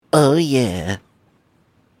Oh, yeah.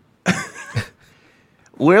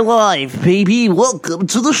 We're live, baby. Welcome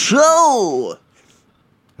to the show.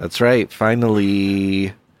 That's right.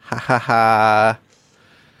 Finally. Ha ha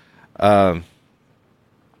ha.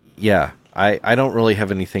 Yeah. I don't really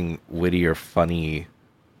have anything witty or funny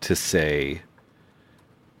to say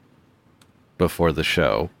before the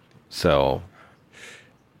show. So.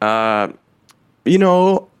 You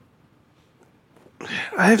know,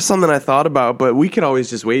 I have something I thought about, but we could always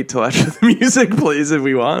just wait till after the music plays if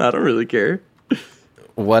we want. I don't really care.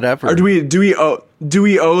 Whatever. Or do we owe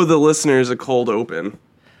the listeners a cold open?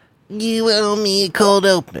 You owe me a cold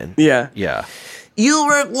open. Yeah. Yeah. You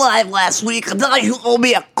weren't live last week, and now you owe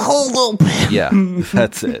me a cold open. Yeah.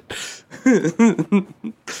 That's it.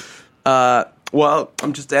 Well,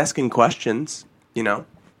 I'm just asking questions, you know.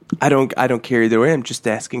 I don't care either way. I'm just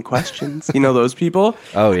asking questions. You know those people?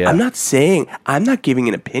 Oh, yeah. I'm not giving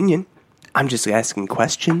an opinion. I'm just asking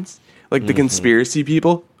questions. Like the conspiracy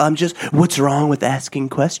people. What's wrong with asking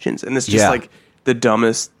questions? And it's just like the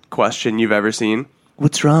dumbest question you've ever seen.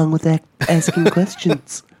 What's wrong with asking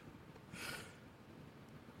questions?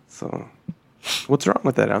 So, what's wrong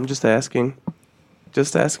with that? I'm just asking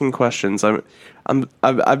questions.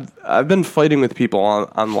 I've been fighting with people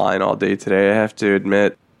online all day today, I have to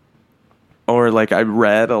admit. Or like I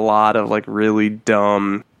read a lot of like really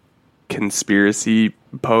dumb conspiracy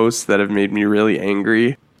posts that have made me really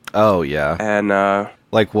angry. Oh, yeah. And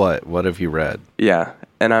Like what? What have you read? yeah,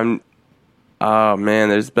 and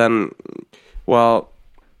there's been, well,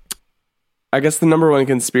 I guess the number one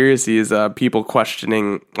conspiracy is people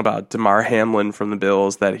questioning about Damar Hamlin from the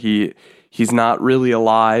Bills, that he's not really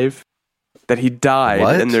alive, that he died.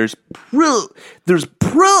 What? And there's proof,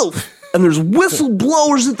 and there's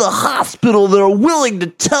whistleblowers at the hospital that are willing to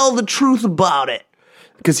tell the truth about it.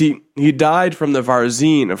 Because he died from the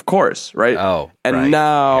Varzine, of course, right? Oh, and right.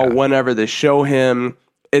 now Yeah. whenever they show him,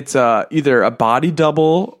 it's either a body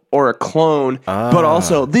double or a clone. But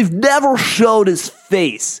also, they've never showed his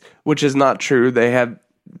face, which is not true.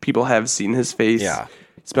 People have seen his face. Yeah.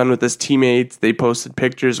 He's been with his teammates. They posted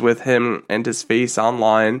pictures with him and his face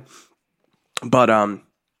online. But I'm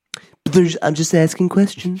just asking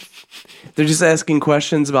questions. They're just asking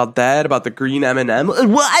questions about that, about the green M&M.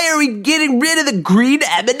 Why are we getting rid of the green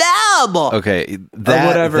M&M? Okay.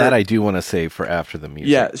 whatever. That I do want to save for after the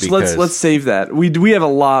music. Yeah, so let's save that. We have a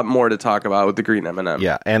lot more to talk about with the green M&M.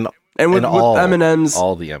 Yeah. And with all M&Ms,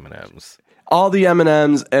 all the M&Ms. all the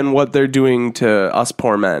M&Ms and what they're doing to us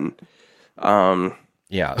poor men.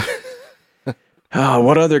 Yeah.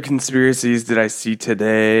 What other conspiracies did I see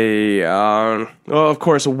today? Of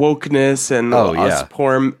course, wokeness and us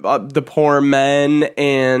the poor men,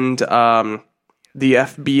 and the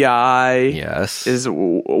FBI Yes. is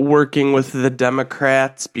working with the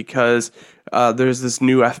Democrats because there's this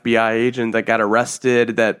new FBI agent that got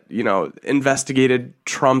arrested that, you know, investigated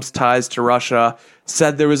Trump's ties to Russia,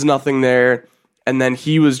 said there was nothing there, and then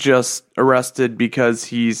he was just arrested because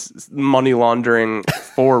he's money laundering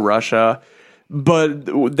for Russia. But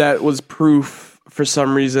that was proof for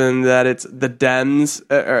some reason that it's the Dems.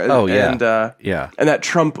 And that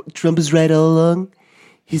Trump is right all along.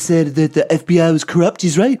 He said that the FBI was corrupt.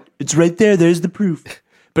 He's right. It's right there. There's the proof.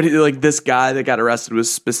 But this guy that got arrested was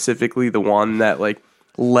specifically the one that like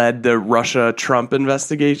led the Russia Trump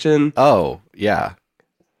investigation. Oh, yeah.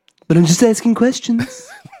 But I'm just asking questions.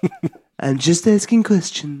 I'm just asking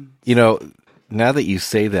questions. You know, now that you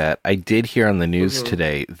say that, I did hear on the news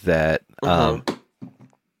today that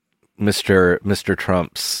Mr.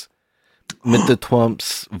 Trump's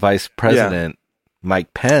vice president,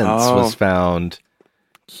 Mike Pence, was found.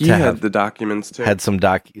 He had the documents too. Had some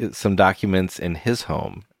documents in his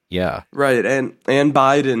home. Yeah, right, and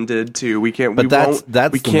Biden did too. We can't. But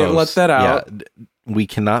we can't let that out. Yeah, we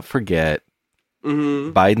cannot forget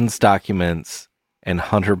Biden's documents and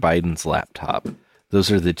Hunter Biden's laptop. Those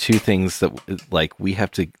are the two things that like we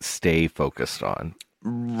have to stay focused on.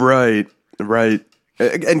 Right.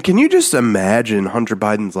 And can you just imagine Hunter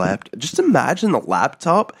Biden's laptop? Just imagine the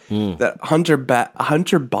laptop that Hunter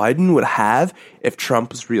Biden would have if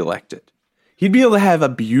Trump was reelected. He'd be able to have a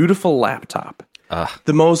beautiful laptop,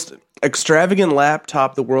 the most extravagant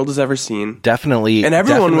laptop the world has ever seen. Definitely, and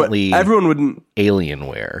everyone would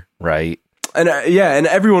Alienware, right? And and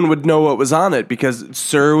everyone would know what was on it because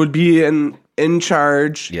Sir would be in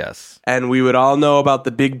charge. Yes, and we would all know about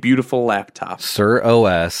the big beautiful laptop, Sir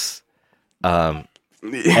OS.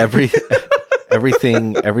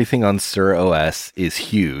 Everything on Sir OS is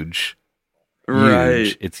huge.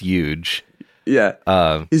 Right. It's huge. Yeah.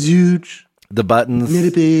 It's huge. The buttons. Really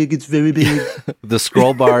big. It's very big. The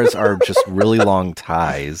scroll bars are just really long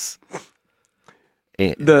ties.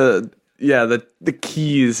 the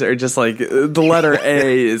keys are just like the letter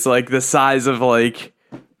A is like the size of like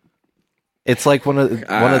it's like one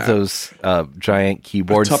of those giant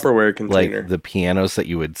keyboards, Tupperware container, like the pianos that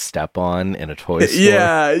you would step on in a toy store.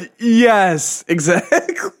 Yeah, yes,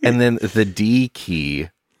 exactly. And then the D key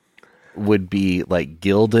would be like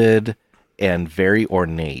gilded and very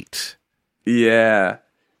ornate. Yeah.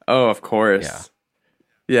 Oh, of course.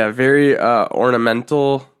 Yeah. Yeah, very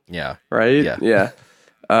ornamental. Yeah. Right? Yeah.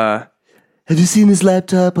 Have you seen his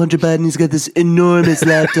laptop? Hunter Biden, he's got this enormous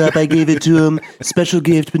laptop. I gave it to him. Special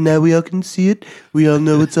gift, but now we all can see it. We all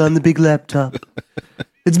know what's on the big laptop.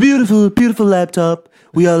 It's beautiful, beautiful laptop.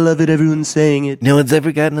 We all love it. Everyone's saying it. No one's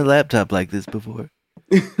ever gotten a laptop like this before.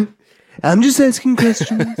 I'm just asking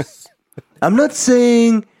questions. I'm not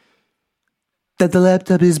saying that the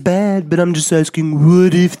laptop is bad, but I'm just asking,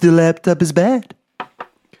 what if the laptop is bad?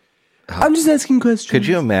 I'm just asking questions. Could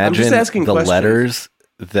you imagine the questions. letters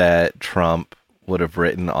that Trump would have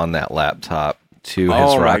written on that laptop to his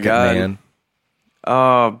Oh, my Rocket God. Man?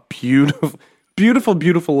 Oh, beautiful, beautiful,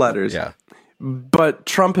 beautiful letters. Yeah. But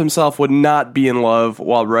Trump himself would not be in love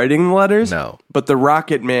while writing the letters. No. But the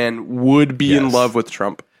Rocket Man would be in Yes. love with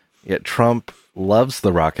Trump. Yet Trump loves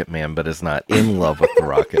the Rocket Man, but is not in love with the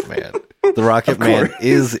Rocket Man. The Rocket Man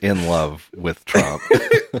is in love with Trump.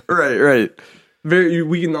 Right.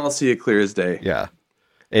 We can all see it clear as day. Yeah.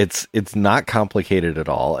 It's not complicated at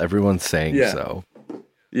all. Everyone's saying so.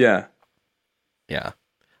 Yeah. Yeah.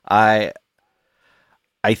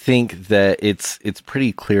 I think that it's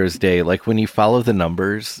pretty clear as day. Like when you follow the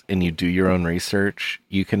numbers and you do your own research,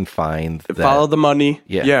 you can find that Follow the money.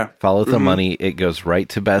 Yeah. Follow the money. It goes right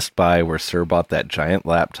to Best Buy where Sir bought that giant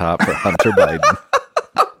laptop for Hunter Biden.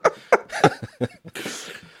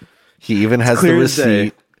 He even has the clear as day.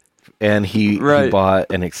 receipt, and he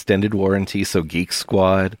bought an extended warranty so Geek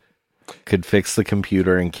Squad could fix the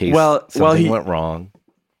computer in case something went wrong.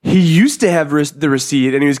 He used to have the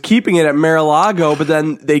receipt, and he was keeping it at Mar-a-Lago, but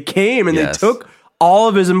then they came and they took all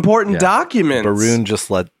of his important documents. Barun just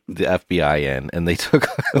let the FBI in, and they took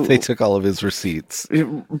all of his receipts.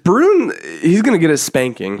 Barun, he's going to get a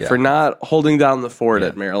spanking for not holding down the fort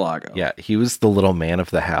at Mar-a-Lago. Yeah, he was the little man of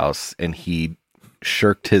the house, and he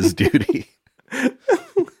shirked his duty.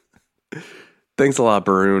 Thanks a lot,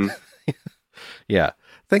 Barun. Yeah,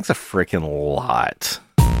 thanks a freaking lot.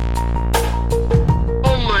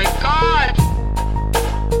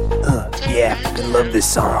 Yeah, I love this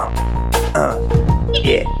song.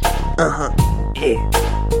 Yeah. Yeah.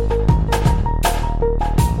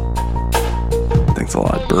 Thanks a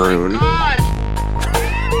lot, Barun.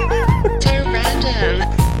 So random.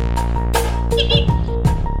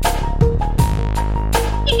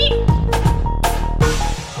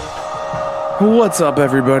 What's up,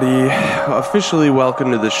 everybody? Officially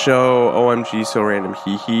welcome to the show. OMG, so random,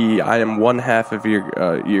 hee hee. I am one half of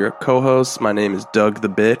your co-host. My name is Doug the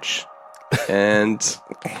Bitch, and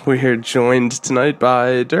we are joined tonight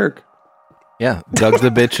by Dirk. Yeah, Doug the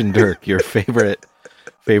Bitch and Dirk, your favorite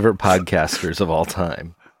podcasters of all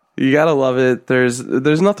time. You gotta love it. There's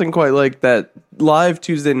nothing quite like that live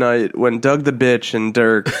Tuesday night when Doug the Bitch and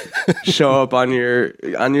Dirk show up on your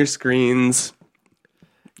screens.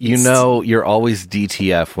 You know you're always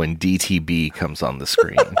DTF when DTB comes on the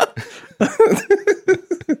screen.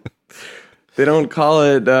 They don't call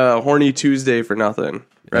it Horny Tuesday for nothing,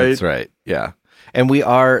 right? That's right. Yeah. And we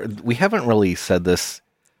haven't really said this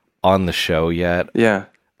on the show yet. Yeah.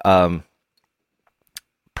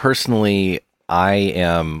 Personally, I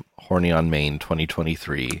am Horny on Main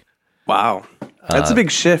 2023. Wow. That's a big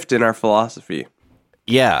shift in our philosophy.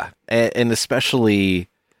 Yeah. And especially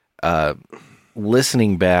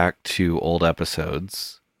listening back to old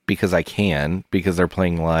episodes because they're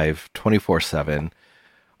playing live 24/7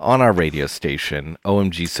 on our radio station,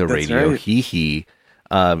 OMG So Radio, right. hee hee.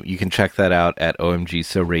 You can check that out at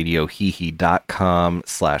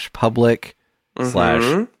omgsoradio.com/public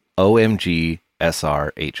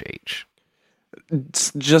 /OMGSRHH.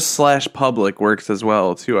 Just /public works as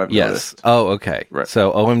well, too, I've noticed. Oh, okay. Right.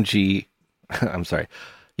 So OMG, I'm sorry.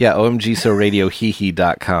 Yeah,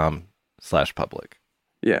 omgsoradio.com/public.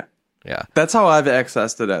 Yeah. Yeah. That's how I've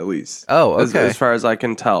accessed it, at least. Oh, okay. As far as I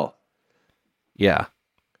can tell. Yeah.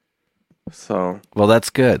 So. Well, that's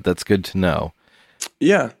good. That's good to know.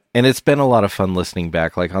 Yeah. And it's been a lot of fun listening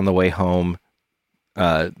back. Like on the way home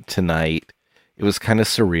tonight, it was kind of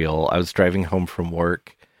surreal. I was driving home from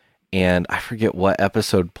work, and I forget what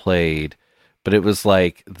episode played, but it was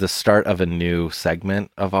like the start of a new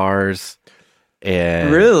segment of ours.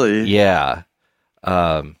 And really? Yeah.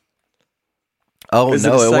 Is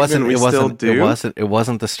no, it it wasn't. It It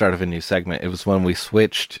wasn't the start of a new segment. It was when we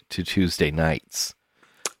switched to Tuesday nights.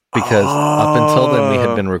 Because up until then, we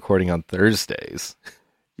had been recording on Thursdays.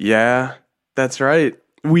 Yeah, that's right.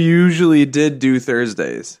 We usually did do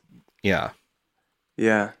Thursdays. Yeah.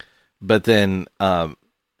 Yeah. But then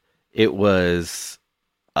it was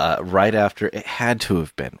right after, it had to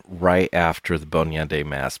have been right after the Bonyande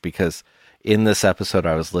Mass, because in this episode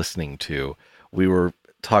I was listening to, we were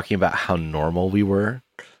talking about how normal we were.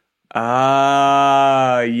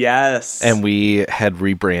 Yes. And we had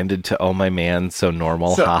rebranded to Oh My Man, so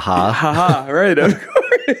normal, haha. Haha, right, of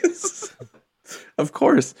course. Of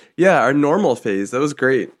course. Yeah, our normal phase. That was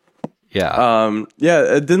great. Yeah.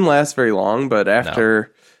 Yeah, it didn't last very long, but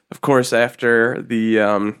after the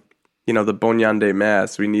the Bonyande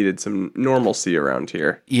Mass, we needed some normalcy around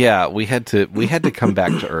here. Yeah, we had to come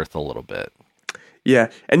back to earth a little bit.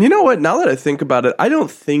 Yeah, and you know what? Now that I think about it, I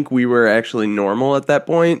don't think we were actually normal at that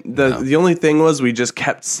point. The only thing was we just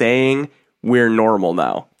kept saying we're normal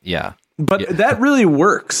now. Yeah. But that really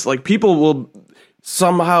works. Like, people will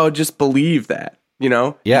somehow just believe that,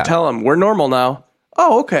 Yeah. You tell them we're normal now.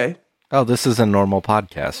 Oh, okay. Oh, this is a normal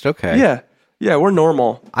podcast. Okay. Yeah, we're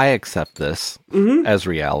normal. I accept this as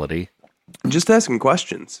reality. Just asking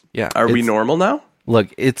questions. Yeah. Are we normal now?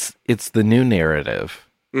 Look, it's the new narrative.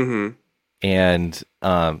 Mm-hmm. And,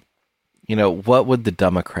 what would the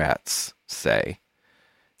Democrats say?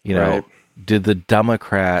 Right. Did the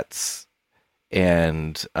Democrats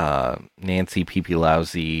and Nancy Pepe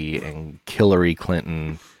Lousy and Hillary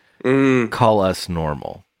Clinton call us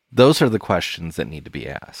normal? Those are the questions that need to be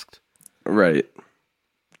asked. Right.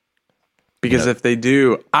 Because if they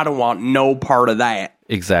do, I don't want no part of that.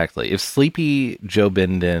 Exactly. If Sleepy Joe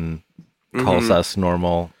Biden calls us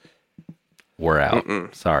normal, we're out.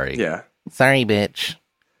 Sorry. Yeah. Sorry, bitch.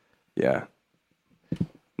 Yeah.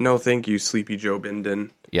 No, thank you, Sleepy Joe Biden.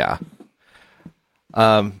 Yeah.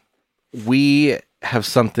 We have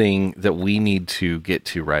something that we need to get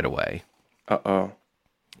to right away. Uh-oh.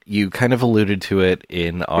 You kind of alluded to it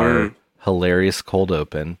in our hilarious cold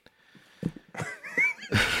open.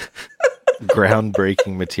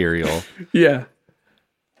 Groundbreaking material. Yeah.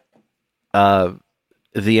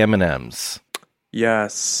 The M&Ms.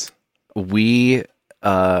 Yes. We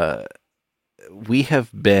have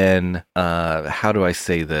been, how do I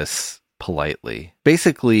say this politely?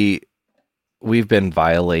 Basically, we've been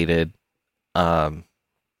violated, and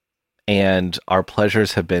our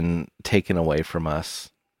pleasures have been taken away from us.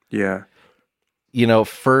 Yeah.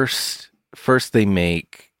 First they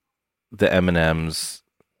make the M&Ms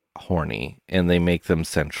horny, and they make them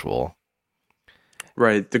sensual.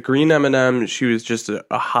 Right. The green M&M, she was just a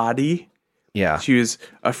hottie. Yeah. She was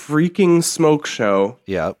a freaking smoke show.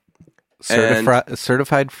 Yeah.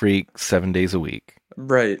 Certified freak 7 days a week.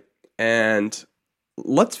 Right. And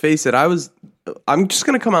let's face it, I'm just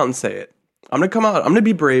going to come out and say it. I'm going to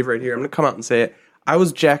be brave right here. I'm going to come out and say it. I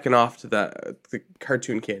was jacking off to the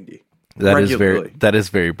cartoon candy. That is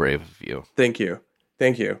very brave of you. Thank you.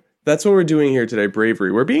 That's what we're doing here today,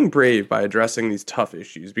 bravery. We're being brave by addressing these tough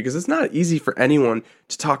issues, because it's not easy for anyone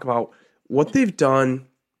to talk about what they've done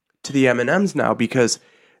to the M&Ms now, because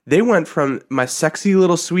they went from my sexy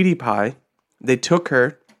little sweetie pie, they took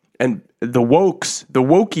her, and the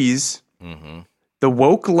wokies, the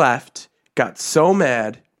woke left got so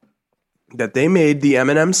mad that they made the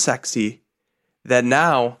M&M sexy that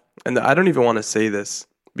now, and I don't even want to say this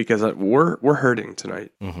because we're hurting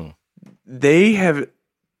tonight. They have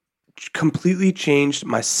completely changed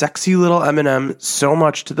my sexy little M&M so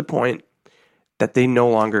much to the point that they no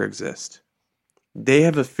longer exist. They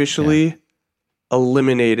have officially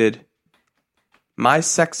eliminated my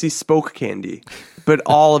sexy spoke candy, but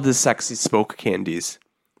all of the sexy spoke candies.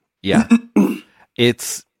 Yeah.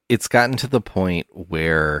 It's gotten to the point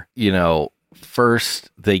where, first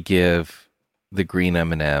they give the green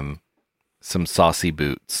M&M some saucy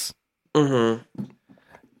boots.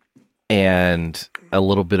 And a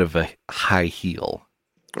little bit of a high heel.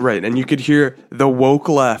 Right, and you could hear the woke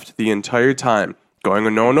left the entire time going,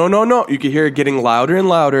 no, no, no, no. You could hear it getting louder and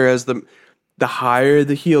louder as the higher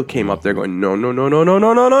the heel came up. They're going, no, no, no, no, no,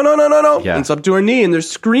 no, no, no, no, no, no, no. Yeah. And it's up to her knee, and they're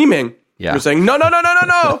screaming. Yeah. They're saying, no, no, no, no, no,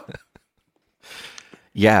 no.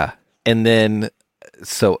 Yeah, and then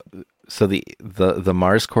so the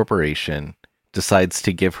Mars Corporation decides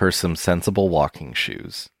to give her some sensible walking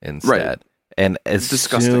shoes instead. Right. And as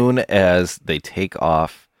soon as they take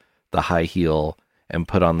off the high heel and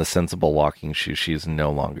put on the sensible walking shoe, she's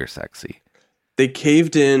no longer sexy. They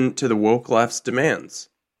caved in to the woke left's demands.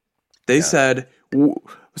 They said,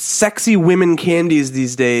 sexy women candies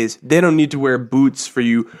these days, they don't need to wear boots for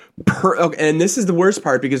you. And this is the worst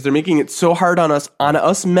part, because they're making it so hard on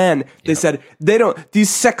us men. They said, these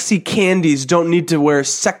sexy candies don't need to wear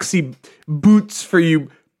sexy boots for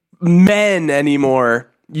you men anymore.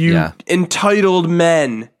 You entitled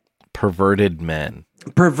men. Perverted men.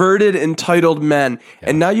 Perverted, entitled men. Yeah.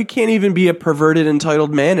 And now you can't even be a perverted,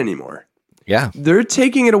 entitled man anymore. Yeah. They're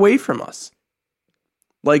taking it away from us.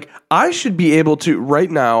 Like, I should be able to, right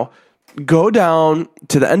now, go down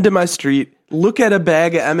to the end of my street, look at a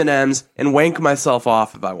bag of M&Ms, and wank myself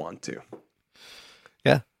off if I want to.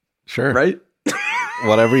 Yeah, sure. Right?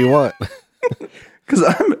 Whatever you want. Because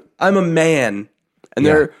I'm a man.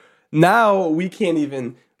 And now we can't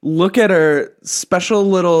even look at our special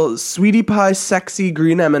little sweetie pie sexy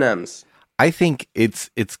green M&Ms. I think it's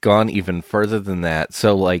gone even further than that.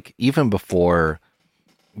 So like even before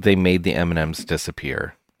they made the M&Ms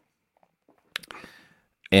disappear,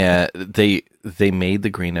 and they made the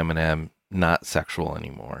green M&M not sexual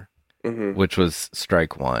anymore, which was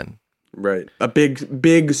strike one. Right. A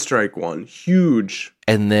big strike one. Huge.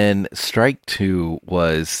 And then strike two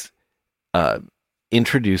was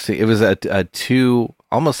introducing, it was a two,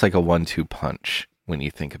 almost like a 1-2 punch when you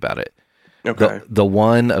think about it. Okay. The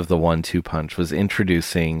one of the 1-2 punch was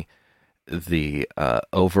introducing the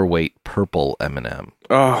overweight purple M&M.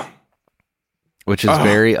 Oh. Which is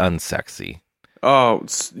very unsexy. Oh,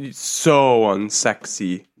 so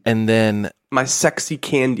unsexy. And then my sexy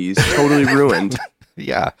candies totally ruined.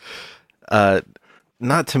 Yeah.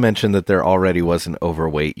 Not to mention that there already was an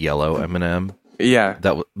overweight yellow M&M. Yeah.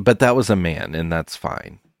 But that was a man, and that's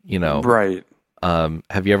fine. You know. Right.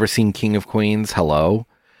 Have you ever seen King of Queens? Hello.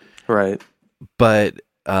 Right. But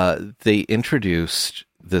they introduced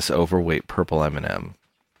this overweight purple M&M,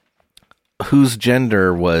 whose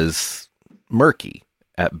gender was murky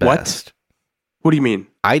at best. What do you mean?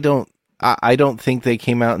 I don't think they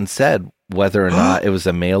came out and said whether or not it was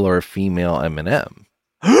a male or a female M&M.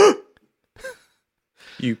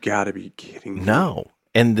 You gotta be kidding me. No.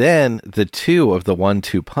 And then the two of the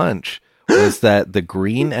 1-2 punch was that the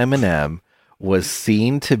green M&M was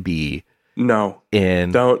seen to be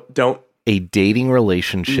in don't a dating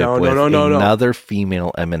relationship with another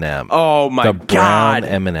female M&M. Oh my the brown God.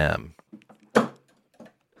 M&M.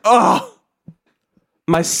 Oh,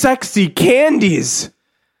 my sexy candies.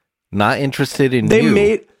 Not interested in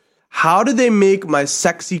you. How did they make my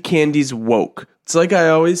sexy candies woke? It's like I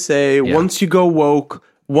always say, once you go woke,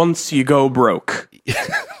 once you go broke.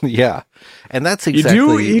 Yeah. And that's exactly you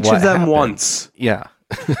do each what of them happened. once. Yeah.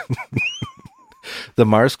 The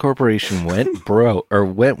Mars Corporation went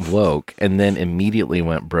woke and then immediately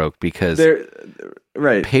went broke because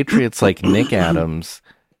patriots like Nick Adams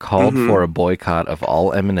called for a boycott of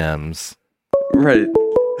all M&Ms. Right.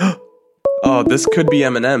 Oh, this could be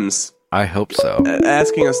M&Ms. I hope so.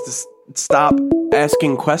 Asking us to stop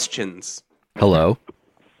asking questions. Hello?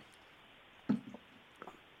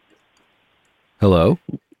 Hello?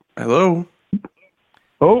 Hello?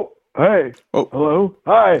 Oh, hey. Oh. Hello?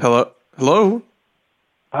 Hi. Hello?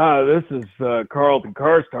 Hi, this is Carlton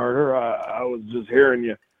Carstarter. I was just hearing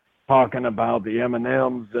you talking about the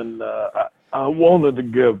M&Ms, and I wanted to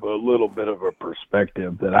give a little bit of a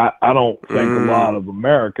perspective that I don't think a lot of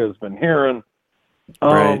America has been hearing.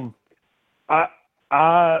 Right.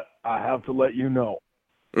 I have to let you know,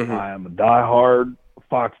 I am a diehard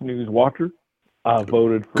Fox News watcher. I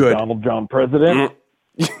voted for Donald John president,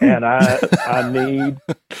 and I need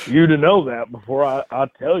you to know that before I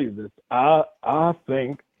tell you this. I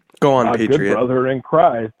think Go on, my Patriot. good brother in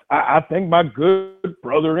Christ, I think my good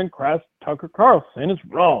brother in Christ, Tucker Carlson, is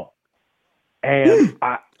wrong. And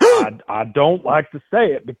I don't like to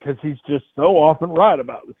say it because he's just so often right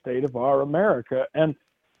about the state of our America. And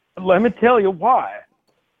let me tell you why.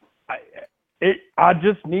 I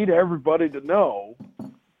just need everybody to know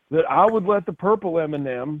that I would let the purple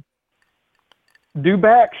M&M do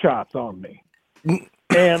back shots on me.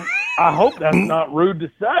 And I hope that's not rude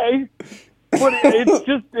to say, but it's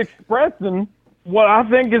just expressing what I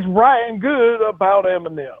think is right and good about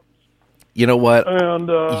M&Ms. You know what?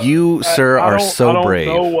 And you, sir, are so brave.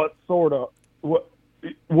 I don't know what sort of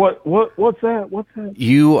what's that? What's that?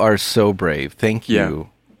 You are so brave. Thank you. Yeah.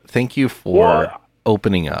 Thank you for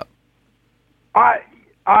opening up.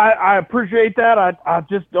 I appreciate that. I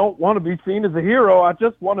just don't want to be seen as a hero. I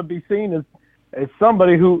just want to be seen as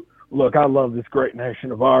somebody who, look, I love this great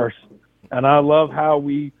nation of ours, and I love how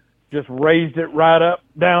we just raised it right up,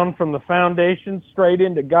 down from the foundation, straight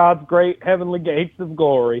into God's great heavenly gates of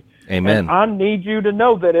glory. Amen. And I need you to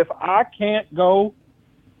know that if I can't go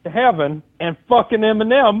to heaven and fucking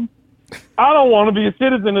Eminem, I don't want to be a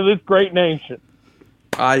citizen of this great nation.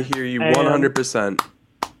 I hear you 100%.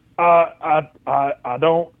 I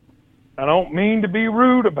don't mean to be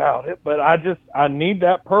rude about it, but I need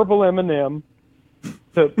that purple M&M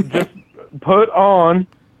to just put on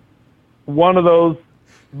one of those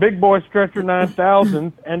Big Boy Stretcher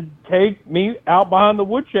 9000s and take me out behind the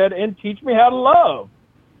woodshed and teach me how to love.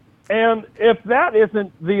 And if that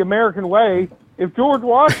isn't the American way, if George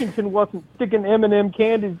Washington wasn't sticking M&M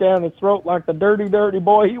candies down his throat like the dirty, dirty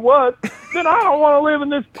boy he was, then I don't want to live in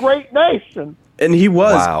this great nation. And he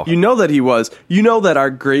was. Wow. You know that he was. You know that our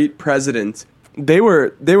great presidents, they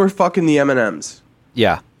were fucking the M&Ms,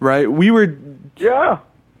 Yeah. right? We were Yeah.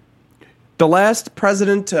 the last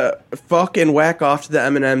president to fuck and whack off to the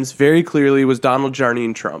M&Ms very clearly was Donald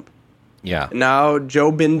Jardine Trump. Yeah. Now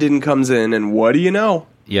Joe Biden comes in, and what do you know?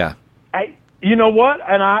 Yeah. You know what?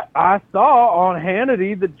 And I saw on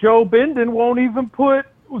Hannity that Joe Biden won't even put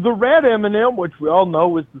the red M&M, which we all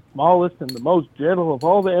know is the smallest and the most gentle of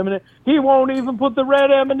all the M&M. He won't even put the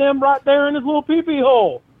red M&M right there in his little pee-pee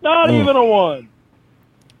hole. Not even a one.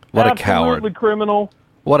 What a Absolutely coward. criminal.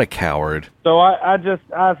 What a coward. So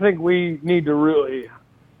I think we need to really.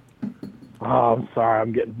 Oh, I'm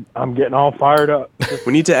sorry. I'm getting all fired up.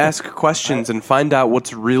 We need to ask questions and find out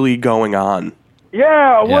what's really going on.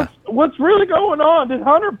 Yeah, what's really going on? Did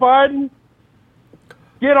Hunter Biden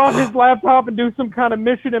get on his laptop and do some kind of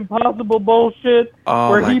Mission Impossible bullshit Oh,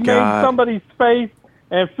 where my he God. made somebody's face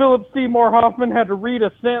and Philip Seymour Hoffman had to read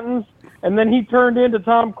a sentence and then he turned into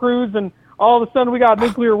Tom Cruise and all of a sudden we got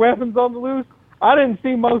nuclear weapons on the loose? I didn't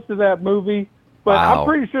see most of that movie, but Wow. I'm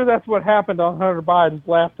pretty sure that's what happened on Hunter Biden's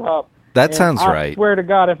laptop. That And sounds I right. swear to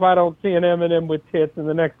God, if I don't see an M&M with tits in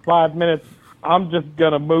the next 5 minutes, I'm just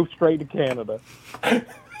going to move straight to Canada.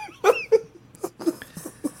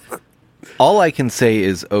 All I can say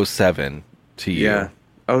is 07 to you. Yeah.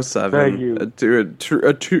 07. Thank you. To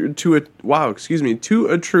a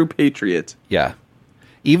true patriot. Yeah.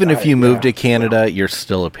 Even if you move to Canada, you're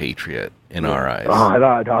still a patriot in our eyes.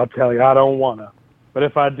 I'll tell you, I don't want to. But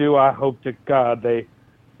if I do, I hope to God they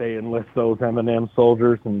enlist those M&M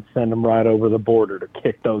soldiers and send them right over the border to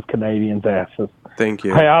kick those Canadians' asses. Thank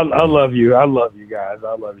you. Hey, I love you. I love you guys.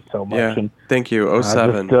 I love you so much. Yeah. And Thank you. I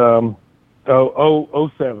 07.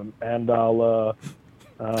 just, 07, and I'll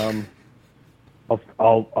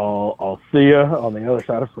see you on the other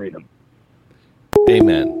side of freedom.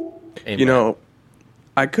 Amen. Amen. You know,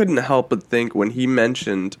 I couldn't help but think when he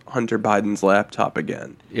mentioned Hunter Biden's laptop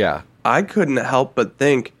again, Yeah. I couldn't help but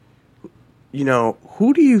think, you know,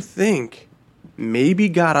 who do you think maybe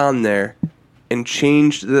got on there and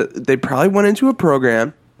changed they probably went into a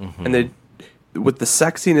program and they, with the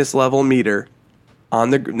sexiness level meter on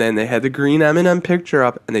then they had the green M&M picture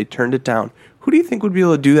up and they turned it down. Who do you think would be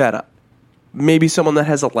able to do that? Maybe someone that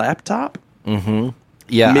has a laptop?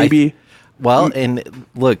 Yeah. Maybe. Well, and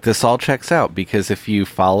look, this all checks out because if you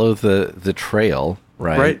follow the trail,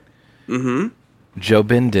 right? Joe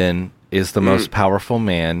Biden is the most powerful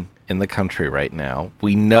man in the country right now.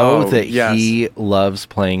 We know that he loves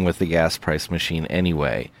playing with the gas price machine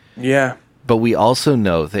anyway. Yeah. But we also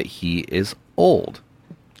know that he is old.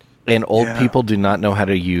 And old people do not know how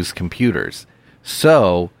to use computers.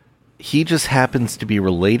 So he just happens to be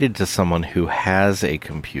related to someone who has a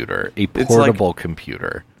computer, a portable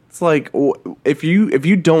computer. It's like if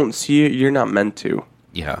you don't see it, you're not meant to.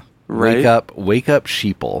 Yeah. Right? Wake up,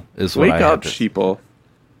 sheeple is what I Wake have up, to- sheeple.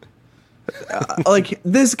 Like,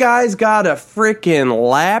 this guy's got a freaking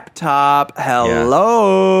laptop.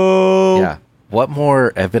 Hello. Yeah. What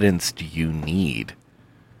more evidence do you need?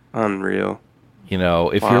 Unreal. You know,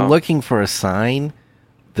 if Wow. you're looking for a sign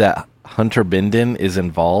that Hunter Biden is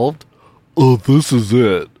involved, oh, this is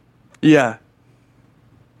it. Yeah.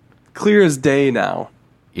 Clear as day now.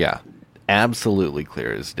 Yeah. Absolutely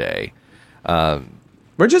clear as day.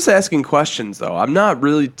 We're just asking questions, though. I'm not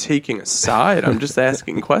really taking a side. I'm just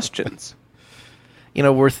asking questions. You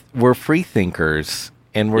know, we're free thinkers,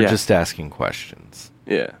 and we're Yeah. just asking questions.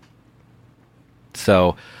 Yeah.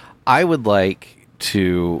 So I would like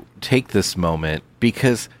to take this moment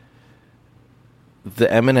because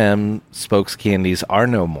the M&M spokes candies are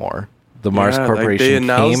no more. The Mars Yeah, like they Corporation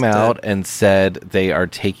announced came out it. and said they are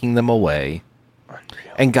taking them away.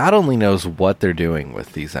 And God only knows what they're doing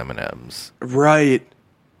with these M&Ms. Right.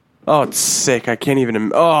 Oh, it's sick. I can't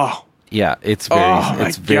even. Oh. Yeah, it's Oh, very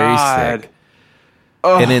my very God. sick.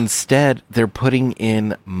 Oh. And instead, they're putting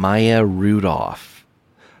in Maya Rudolph.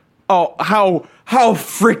 Oh, how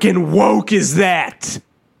freaking woke is that?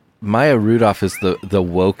 Maya Rudolph is the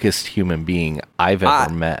wokest human being I've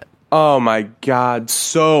ever met. Oh my God,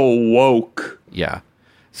 so woke. Yeah.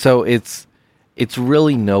 So it's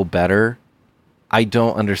really no better. I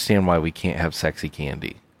don't understand why we can't have sexy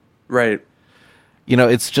candy. Right. You know,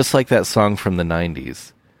 it's just like that song from the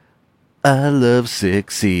 90s. I love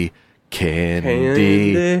sexy candy.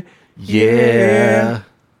 Candy. Yeah.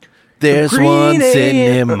 There's Green one sitting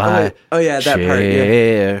in M- my oh, yeah, that part,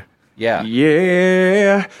 chair. Yeah.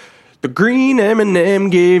 Yeah, the green M&M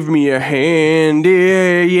gave me a hand.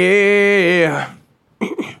 Yeah.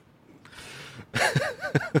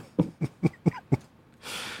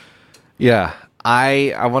 Yeah.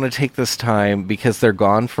 I want to take this time because they're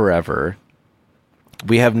gone forever.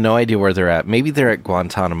 We have no idea where they're at. Maybe they're at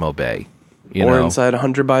Guantanamo Bay. You Or know? inside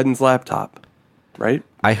Hunter Biden's laptop, right?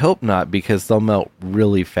 I hope not, because they'll melt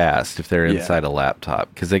really fast if they're Yeah. inside a laptop,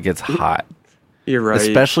 because it gets hot. You're right.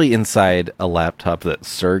 Especially inside a laptop that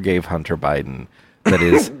Sir gave Hunter Biden that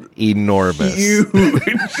is enormous.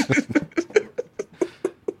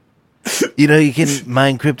 You know, you can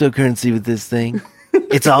mine cryptocurrency with this thing.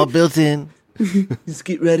 It's all built in. Just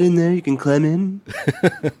get right in there. You can climb in.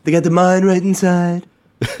 They got the mine right inside.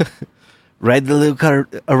 Ride the little car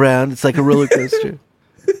around. It's like a roller coaster.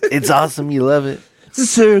 It's awesome. You love it. It's a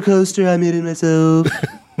Sir coaster. I made it myself.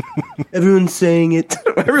 Everyone's saying it.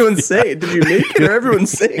 Everyone's saying, did you make it? Or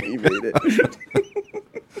everyone's saying you made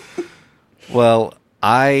it. Well,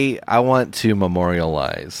 I want to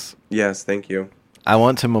memorialize. Yes, thank you. I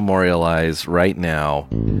want to memorialize right now.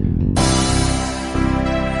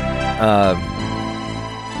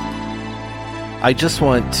 I just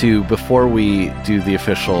want to, before we do the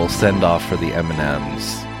official send-off for the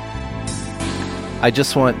M&Ms, I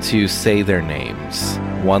just want to say their names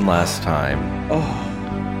one last time. Oh,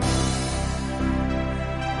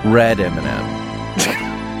 Red M&M.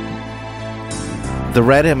 The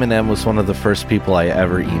Red M&M was one of the first people I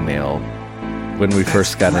ever emailed when we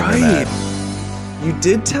first got internet. You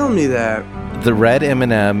did tell me that. The Red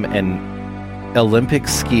M&M and Olympic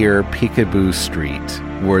skier Peekaboo Street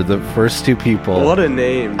were the first two people What a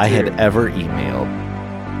name. I dude. had ever emailed.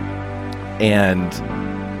 And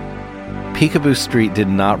Peekaboo Street did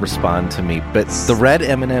not respond to me, but the Red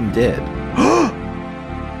M&M did.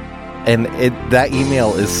 And that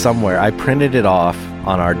email is somewhere. I printed it off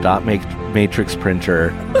on our dot matrix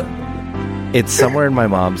printer. It's somewhere in my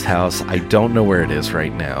mom's house. I don't know where it is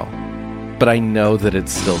right now, but I know that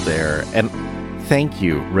it's still there. And thank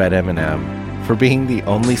you, Red M&M, for being the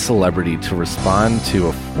only celebrity to respond to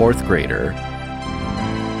a fourth grader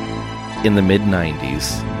in the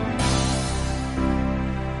mid-90s.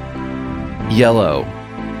 Yellow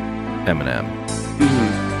M&M.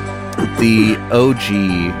 The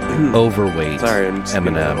OG overweight Sorry, I'm just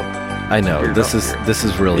M&M. getting I know, teared this up is here. this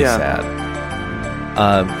is really Yeah.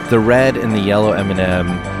 sad. The red and the yellow M&M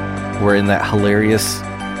were in that hilarious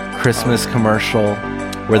Christmas commercial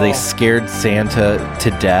where they scared Santa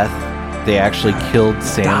to death. They actually killed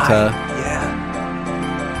Santa, Yeah.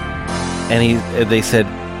 and they said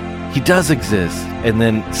he does exist. And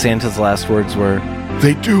then Santa's last words were,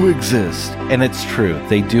 "They do exist," and it's true.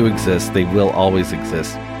 They do exist. They will always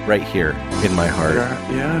exist, right here in my heart.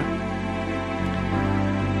 Yeah.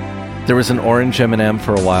 There was an orange M&M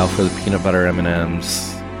for a while for the peanut butter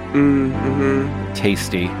M&Ms. Mm-hmm.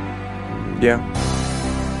 Tasty. Yeah.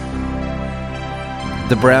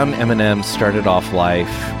 The brown M&M started off life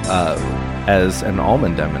as an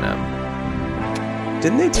almond M&M.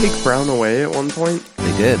 Didn't they take Brown away at one point?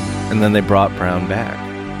 They did, and then they brought brown back.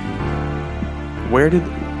 Where did...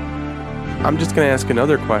 I'm just going to ask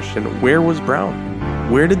another question. Where was Brown?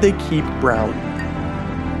 Where did they keep Brown?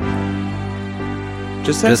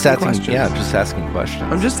 Just asking questions. Yeah, just asking questions.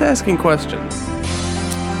 I'm just asking questions.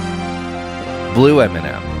 Blue M&M.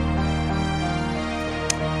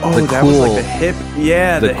 Oh, The that was like cool- the hip...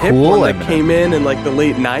 Yeah, the the hip cool one that M&M. came in like the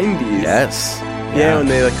late 90s. Yes. Yeah, when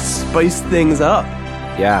they like spiced things up.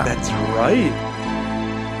 Yeah. That's right.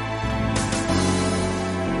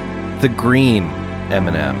 The green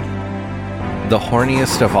M&M. The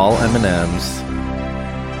horniest of all M&Ms.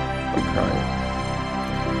 I'm crying.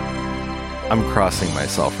 I'm crossing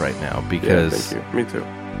myself right now Yeah, because thank you. Me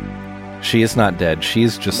too. she is not dead. She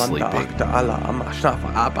is just sleeping.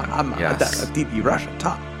 Yes.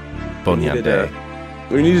 Bonyande.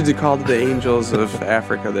 We needed to call to the angels of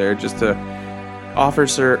Africa there just to offer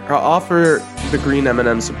the green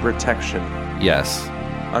M&M some protection Yes.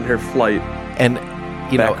 on her flight. And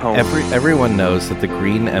you know, Back home. everyone knows that the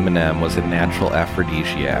green M&M was a natural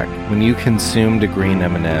aphrodisiac. When you consumed a green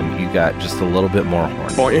M&M, you got just a little bit more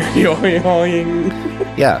horny.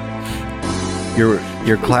 Boing. Yeah.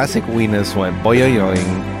 Your classic weenus went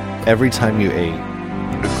boing every time you ate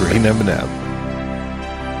a green M&M.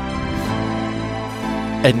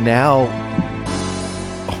 And now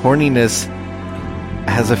horniness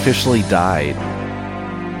has officially died.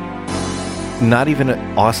 Not even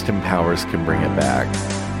Austin Powers can bring it back.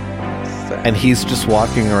 And he's just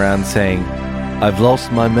walking around saying, "I've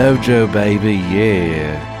lost my mojo, baby,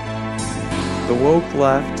 yeah." The woke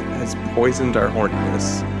left has poisoned our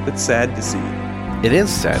horniness. It's sad to see. It is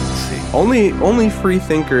sad to see. Only free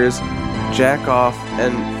thinkers jack off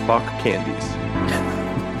and fuck candies.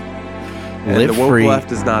 And Live the woke free.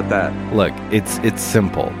 left is not that. Look, it's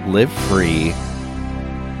simple. Live free,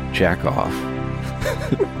 jack off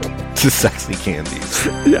to sexy candies.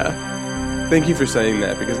 Yeah. Thank you for saying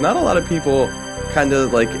that, because not a lot of people kind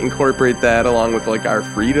of like incorporate that along with like our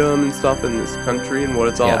freedom and stuff in this country and what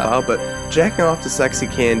it's all Yeah. about. But jacking off to sexy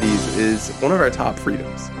candies is one of our top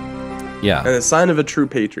freedoms Yeah, and a sign of a true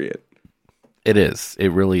patriot. it is.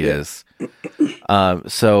 It really is.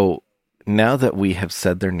 So now that we have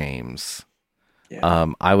said their names,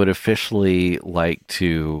 I would officially like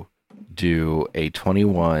to do a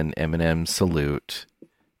 21 M&M salute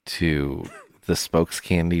to the spokes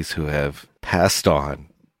candies who have passed on.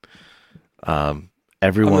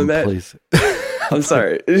 Everyone, please. I'm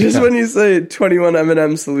sorry. It's just when you say 21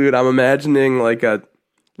 M&M salute, I'm imagining like a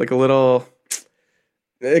little.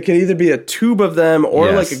 It can either be a tube of them or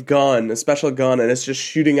Yes. like a gun, a special gun, and it's just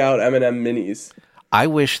shooting out M&M minis. I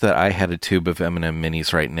wish that I had a tube of M&M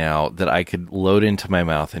minis right now that I could load into my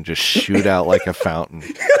mouth and just shoot out like a fountain.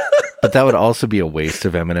 But that would also be a waste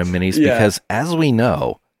of M&M minis because, as we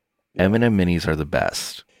know, M&M minis are the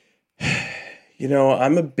best. You know,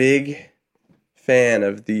 I'm a big fan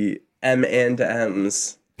of the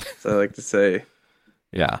M&Ms, as I like to say.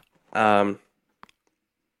 Yeah.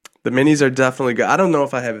 The minis are definitely good. I don't know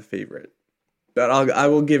if I have a favorite, but I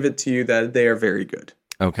will give it to you that they are very good.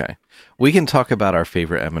 Okay. We can talk about our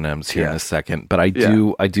favorite M&Ms here in Yeah. a second, but I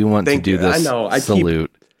do want Thank to do you. I this know. I keep-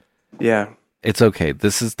 salute. Yeah. It's okay.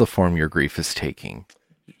 This is the form your grief is taking.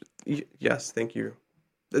 Yes, thank you.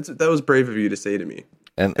 That was brave of you to say to me.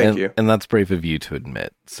 And Thank you. And that's brave of you to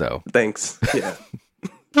admit. So, Thanks. Yeah.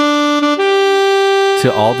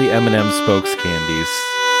 to all the M&M spokes candies,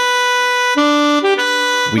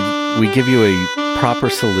 we give you a proper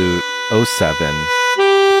salute, 07.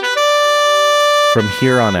 From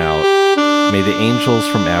here on out, may the angels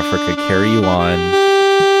from Africa carry you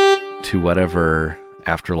on to whatever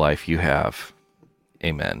afterlife you have.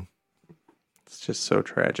 Amen. It's just so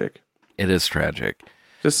tragic. It is tragic.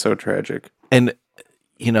 Just so tragic. And,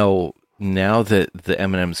 you know, now that the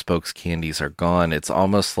M&M spokes candies are gone, it's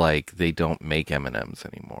almost like they don't make M&Ms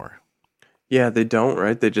anymore. Yeah, they don't,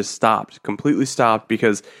 right? They just stopped, completely stopped,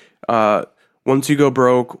 because once you go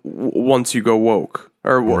broke, once you go woke.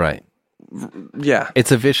 Right. Yeah.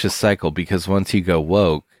 It's a vicious cycle because once you go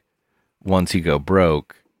woke, once you go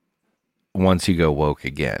broke, once you go woke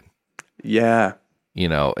again, Yeah. you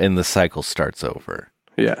know, and the cycle starts over.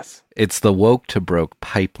 Yes. It's the woke to broke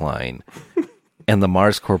pipeline, and the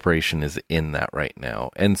Mars Corporation is in that right now.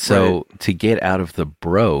 And so to get out of the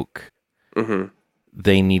broke,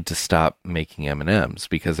 they need to stop making M&Ms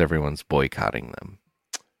because everyone's boycotting them.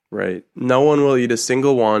 Right. No one will eat a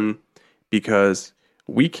single one because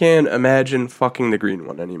we can't imagine fucking the green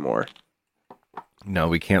one anymore. No,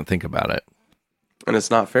 we can't think about it. And it's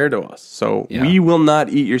not fair to us. So Yeah. we will not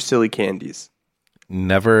eat your silly candies.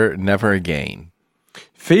 Never again.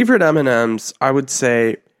 Favorite M&Ms, I would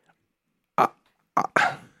say, I'm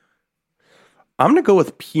going to go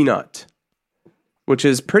with peanut, which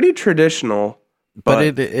is pretty traditional.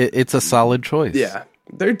 But it's a solid choice. Yeah,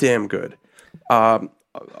 they're damn good.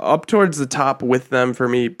 Up towards the top with them for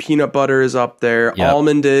me, peanut butter is up there. Yep.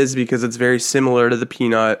 Almond is because it's very similar to the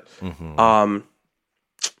peanut.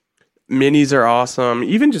 Minis are awesome.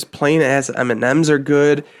 Even just plain ass M&Ms are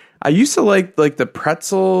good. I used to like the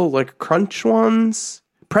pretzel, like crunch ones.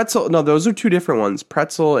 Pretzel, no, those are two different ones.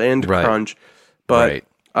 Pretzel and Right. crunch. But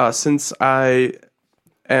since I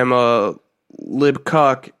am a lib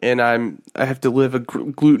cuck and I have to live a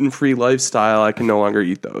gluten-free lifestyle, I can no longer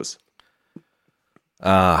eat those.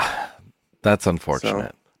 That's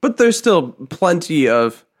unfortunate. But there's still plenty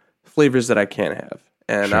of flavors that I can't have.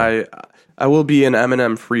 And I will be an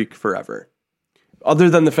M&M freak forever. Other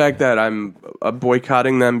than the fact that I'm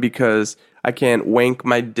boycotting them because I can't wank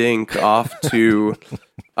my dink off to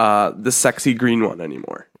the sexy green one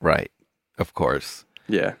anymore. Right. Of course.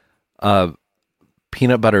 Yeah.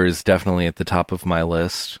 Peanut butter is definitely at the top of my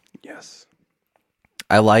list. Yes.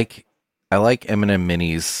 I like M&M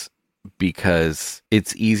minis because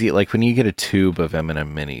it's easy. Like when you get a tube of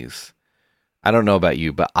M&M minis, I don't know about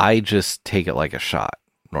you, but I just take it like a shot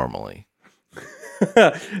normally.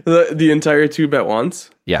 the entire tube at once?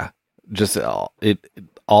 Yeah. Just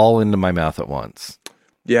all into my mouth at once.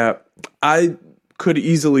 Yeah. I could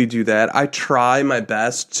easily do that. I try my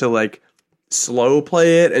best to like slow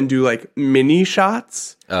play it and do like mini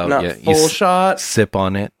shots, not full shot. Sip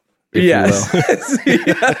on it. Yes.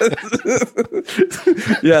 Yes.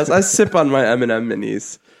 Yes, I sip on my M&M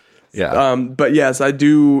minis. Yeah. But yes, I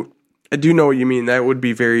do know what you mean. That would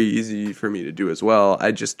be very easy for me to do as well.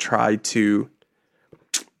 I just try to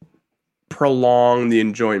prolong the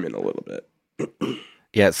enjoyment a little bit.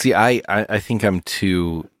 Yeah, see, I think I'm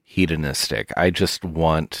too hedonistic. I just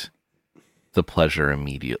want the pleasure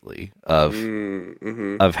immediately of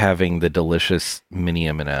having the delicious mini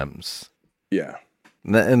M&Ms. Yeah.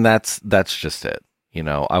 And that's just it. You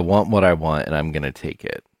know, I want what I want and I'm going to take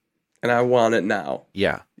it. And I want it now.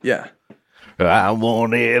 Yeah. Yeah. I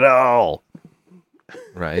want it all.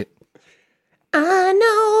 Right? I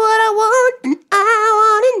know what I want, and I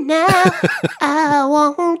want it now. I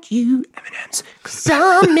want you, M&M's, 'cause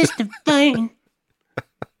I'm Mr. Fine.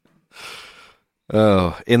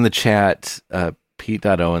 Oh, in the chat, Pete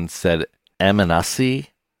Owen said, Eminusy?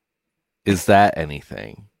 Is that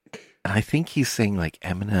anything? And I think he's saying like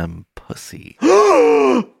Eminem pussy.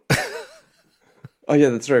 Oh yeah,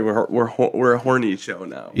 that's right. We're a horny show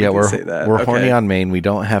now. Yeah, we we're can say that. we're Okay. horny on Maine. We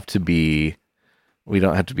don't have to be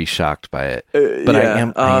shocked by it. But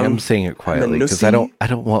yeah, I am saying it quietly because I Menusi?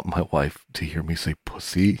 don't want my wife to hear me say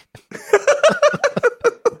pussy.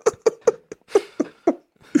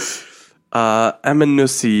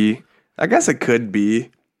 Emanusi. I guess it could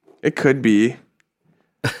be. It could be.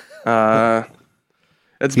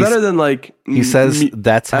 It's better than like. He says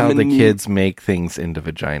that's how the Emini- kids make things into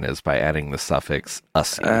vaginas by adding the suffix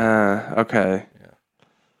 "ussy." Okay.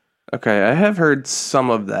 Okay, I have heard some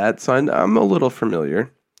of that, so I'm a little familiar.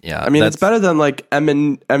 Yeah, I mean, it's better than like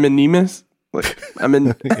Eminimus. Like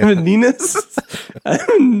Emininus?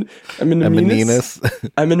 Emininus.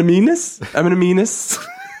 Emininus?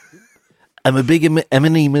 I'm a big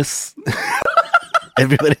Emininus.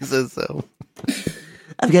 Everybody says so.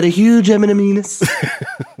 I've got a huge M&M's.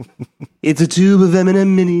 It's a tube of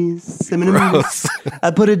M&M minis. M&M's.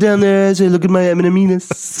 I put it down there as I look at my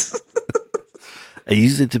M&M's. I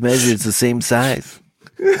use it to measure it's the same size.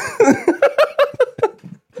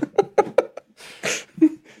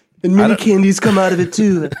 And mini candies come out of it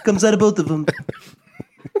too. It comes out of both of them.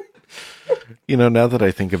 You know, now that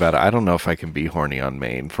I think about it, I don't know if I can be horny on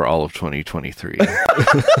Maine for all of 2023.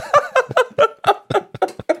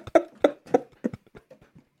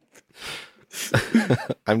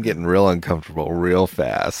 I'm getting real uncomfortable real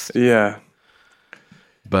fast. Yeah.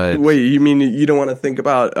 But Wait, you mean you don't want to think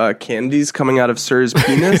about candies coming out of Sir's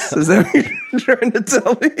penis? Is that what you're trying to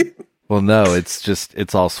tell me? well, no, it's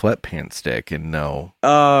all sweatpants stick and no.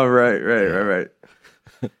 Oh, right.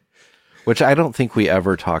 Which I don't think we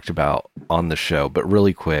ever talked about on the show, but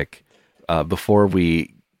really quick, before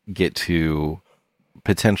we get to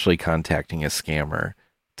potentially contacting a scammer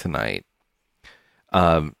tonight,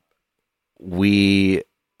 we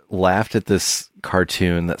laughed at this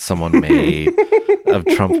cartoon that someone made of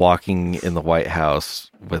Trump walking in the White House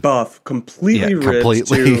with Buff, completely ripped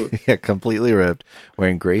too. completely ripped,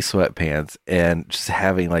 wearing gray sweatpants and just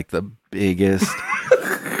having like the biggest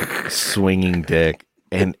swinging dick.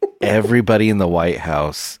 And everybody in the White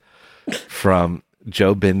House, from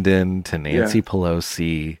Joe Biden to Nancy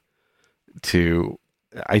Pelosi to,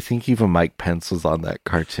 I think even Mike Pence was on that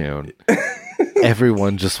cartoon.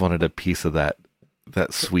 Everyone just wanted a piece of that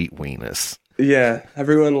sweet weenus. Yeah,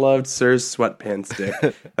 everyone loved Sir's sweatpants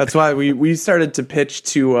dick. That's why we started to pitch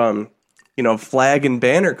to flag and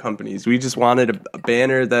banner companies. We just wanted a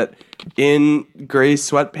banner that in gray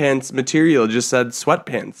sweatpants material just said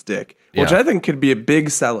sweatpants dick, which Yeah. I think could be a big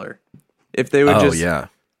seller if they would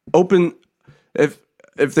open if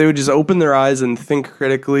they would just open their eyes and think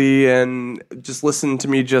critically and just listen to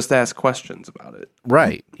me just ask questions about it.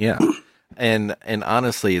 Right. Yeah. And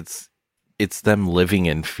honestly, it's them living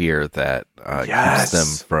in fear that keeps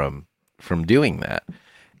them from doing that.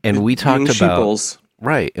 And we talked Being about sheeples.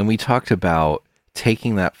 right, and we talked about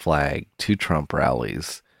taking that flag to Trump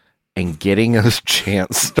rallies and getting those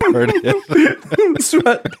chants started.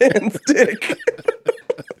 Sweatpants dick.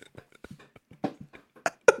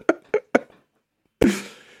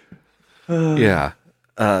 Yeah.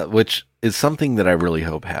 Which is something that I really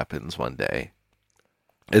hope happens one day.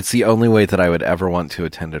 It's the only way that I would ever want to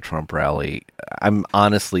attend a Trump rally. I'm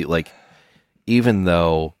honestly like, even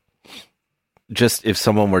though just if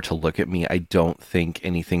someone were to look at me, I don't think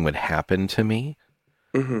anything would happen to me.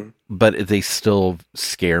 Mm-hmm. But they still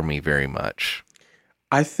scare me very much.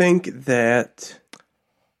 I think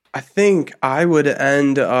I would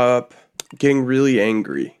end up getting really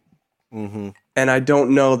angry. Mm-hmm. And I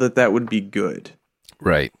don't know that would be good.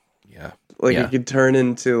 Right. Yeah. Like Yeah. it could turn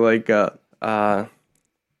into like a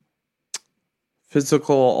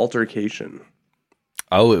physical altercation.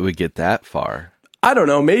 Oh, it would get that far. I don't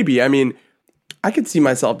know, maybe. I mean, I could see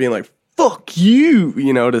myself being like, fuck you,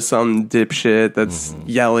 to some dipshit that's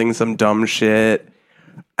yelling some dumb shit.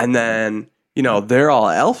 And then, they're all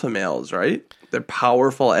alpha males, right? They're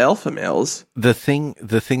powerful alpha males. The thing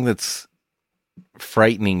that's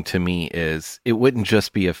frightening to me is it wouldn't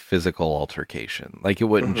just be a physical altercation. Like, it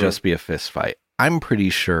wouldn't just be a fist fight. I'm pretty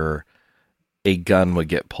sure a gun would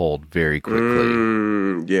get pulled very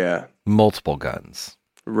quickly. Yeah. Multiple guns.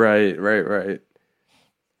 Right.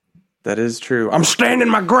 That is true. I'm standing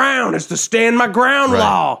my ground. It's the stand my ground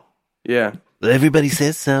law. Yeah. Everybody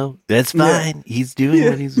says so. That's fine. Yeah. He's doing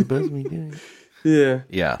what he's supposed to be doing. Yeah.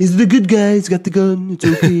 Yeah. He's the good guy. He's got the gun. It's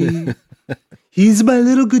okay. He's my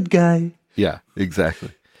little good guy. Yeah,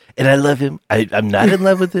 exactly. And I love him. I'm not in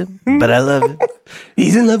love with him, but I love him.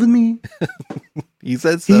 He's in love with me. He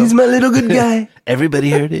said so. He's my little good guy. Everybody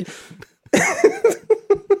heard it.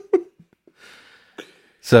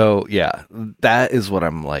 So, yeah, that is what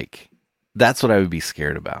I'm like. That's what I would be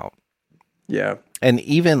scared about. Yeah. And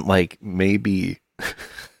even like maybe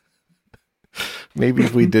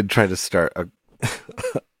if we did try to start a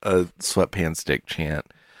sweatpants dick chant,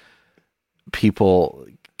 people,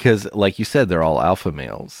 because like you said, they're all alpha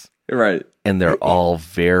males. Right. And they're all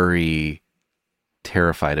very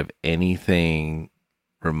terrified of anything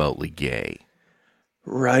remotely gay.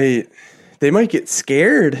 Right. They might get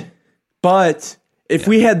scared. But if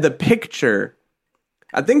we had the picture,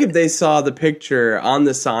 I think if they saw the picture on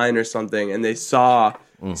the sign or something and they saw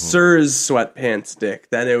Sir's sweatpants dick,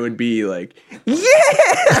 then it would be like,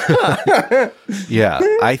 yeah! Yeah,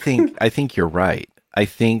 I think you're right. I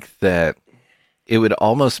think that it would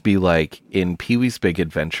almost be like in Pee-wee's Big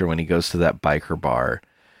Adventure when he goes to that biker bar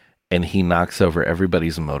and he knocks over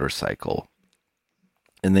everybody's motorcycle.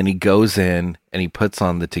 And then he goes in and he puts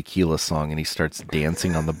on the tequila song and he starts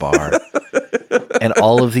dancing on the bar. And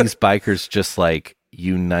all of these bikers just like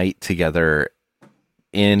unite together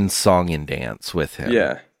in song and dance with him.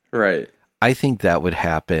 Yeah, right. I think that would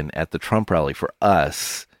happen at the Trump rally for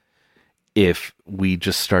us if we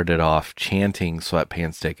just started off chanting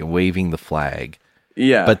sweatpants dick and waving the flag.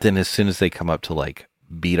 Yeah. But then as soon as they come up to like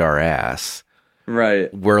beat our ass,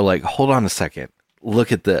 right, we're like, hold on a second,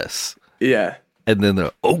 look at this. Yeah. And then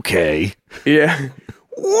they're okay. Yeah.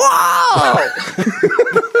 Wow.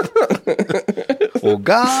 Well,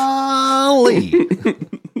 golly.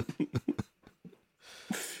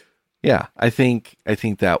 Yeah, I think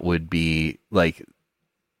that would be like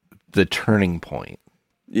the turning point.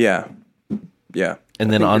 Yeah. Yeah.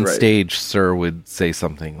 And then on stage, Sir would say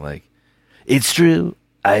something like, "It's true.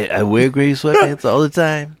 I wear gray sweatpants all the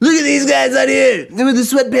time. Look at these guys out here. They're with the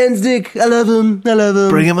sweatpants dick. I love them.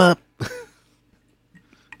 Bring them up.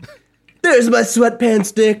 There's my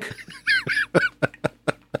sweatpants dick."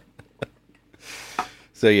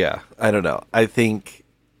 So yeah, I don't know. I think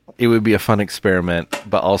it would be a fun experiment,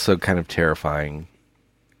 but also kind of terrifying.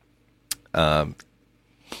 Yeah.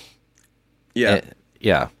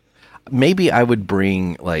 Yeah. Maybe I would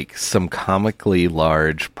bring like some comically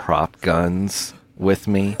large prop guns with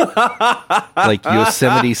me. Like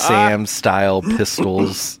Yosemite Sam style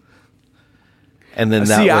pistols. And then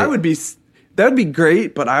that would be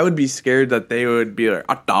great, but I would be scared that they would be like,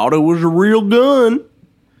 I thought it was a real gun.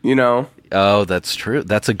 Oh, that's true.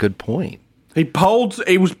 That's a good point. He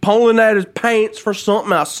was pulling at his pants for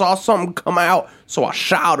something. I saw something come out, so I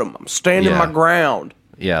shot him. I'm standing my ground.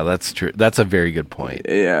 Yeah, that's true. That's a very good point.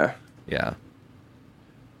 Yeah. Yeah.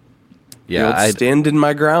 Yeah. I'd stand in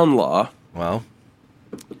my ground law. Well,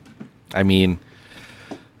 I mean,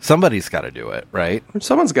 somebody's got to do it, right?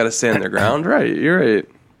 Someone's got to stand their ground, right? You're right.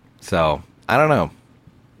 So, I don't know.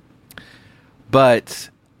 But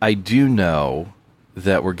I do know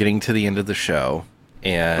that we're getting to the end of the show,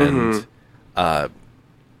 and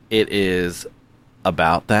it is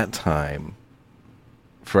about that time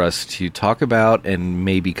for us to talk about and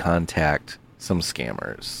maybe contact some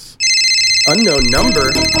scammers. Unknown number?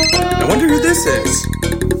 I wonder who this is.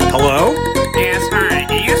 Hello? Yes, hi.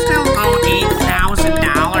 Do you still owe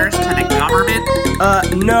 $8,000 to the government?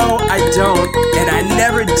 No, I don't. And I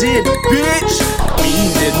never did, bitch!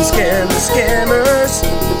 We didn't scam the scammers.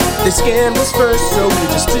 They scammed us first, so we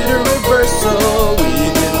just did a reversal.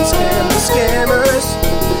 We didn't scam the scammers.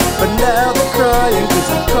 But now they're crying because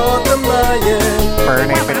we caught them lying.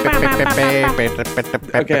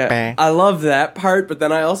 Okay, I love that part, but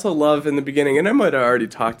then I also love in the beginning, and I might have already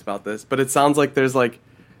talked about this, but it sounds like there's like,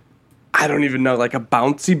 I don't even know, like a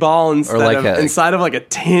bouncy ball inside of like a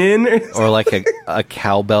tin. Or like a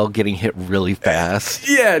cowbell getting hit really fast.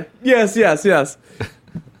 Yeah, yes.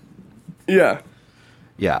 Yeah.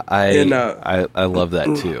 Yeah, I love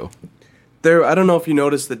that too. I don't know if you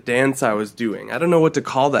noticed the dance I was doing. I don't know what to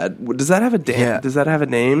call that. Does that have a dance? Yeah. Does that have a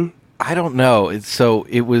name? I don't know.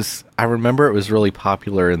 I remember it was really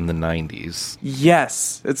popular in the 90s.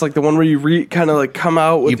 Yes, it's like the one where you kind of like come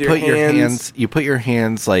out with You put your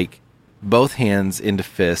hands like both hands into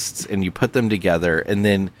fists, and you put them together, and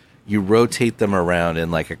then you rotate them around in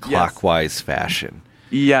like a clockwise fashion.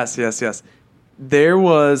 Yes. There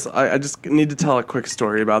was. I just need to tell a quick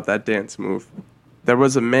story about that dance move. There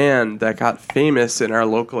was a man that got famous in our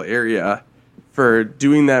local area for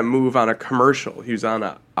doing that move on a commercial. He was on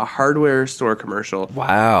a hardware store commercial.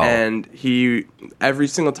 Wow. And he, every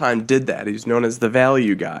single time, did that. He's known as the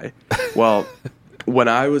value guy. Well, when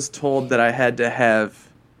I was told that I had to have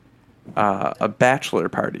a bachelor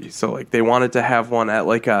party, so like they wanted to have one at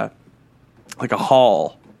like a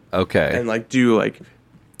hall. Okay. And like do like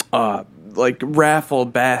raffle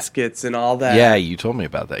baskets and all that. Yeah, you told me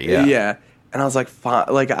about that. Yeah. Yeah. And I was like, fine.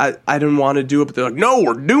 Like, I didn't want to do it, but they're like, no,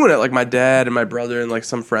 we're doing it. Like, my dad and my brother and, like,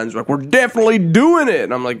 some friends were like, we're definitely doing it.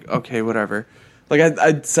 And I'm like, okay, whatever. Like,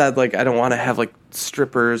 I said, like, I don't want to have, like,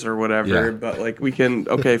 strippers or whatever, but, like, we can,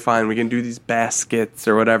 okay, fine, we can do these baskets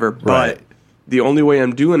or whatever. Right. But the only way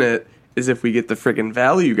I'm doing it is if we get the freaking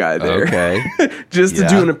value guy there. Okay. Just to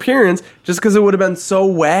do an appearance, just because it would have been so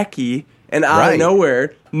wacky and out of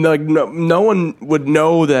nowhere. Like, no one would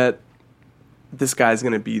know that this guy's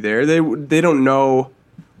going to be there. They don't know,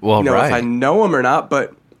 if I know him or not,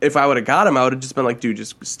 but if I would have got him, I would have just been like, dude,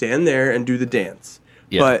 just stand there and do the dance.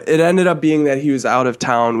 Yeah. But it ended up being that he was out of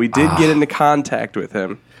town. We did get into contact with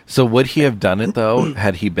him. So would he have done it, though,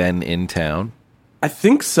 had he been in town? I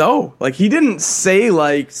think so. Like, he didn't say,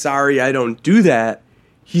 like, sorry, I don't do that.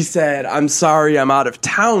 He said, I'm sorry, I'm out of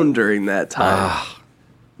town during that time.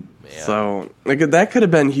 Man. So, like, that could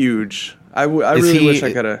have been huge. I really wish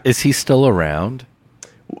I could have. Is he still around?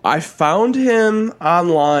 I found him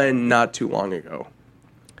online not too long ago.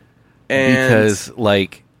 And because,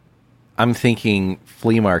 like, I'm thinking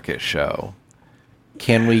flea market show.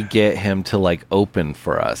 Can we get him to, like, open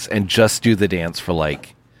for us and just do the dance for,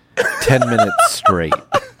 like, 10 minutes straight?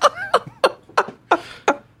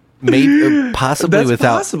 Maybe, possibly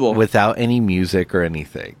without any music or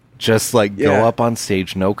anything. Just, like, go up on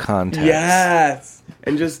stage, no context. Yes.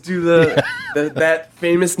 And just do that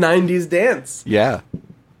famous 90s dance. Yeah.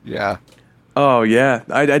 Oh, yeah.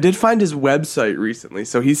 I did find his website recently,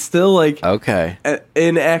 so he's still, like,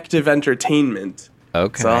 in active entertainment.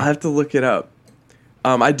 Okay. So I'll have to look it up.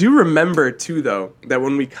 I do remember, too, though, that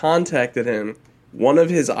when we contacted him, one of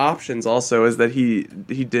his options also is that he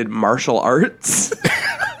did martial arts.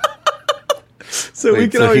 So we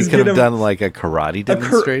could always get him done, like, a karate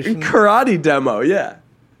demonstration? Karate demo, yeah.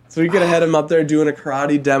 So we could have had him up there doing a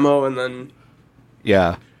karate demo, and then...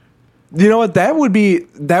 Yeah. You know what? That would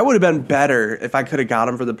have been better if I could have got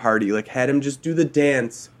him for the party. Like, had him just do the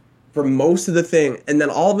dance for most of the thing, and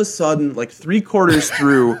then all of a sudden, like 3/4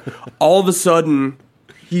 through, all of a sudden,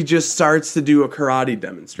 he just starts to do a karate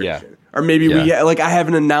demonstration. Yeah. Or maybe I have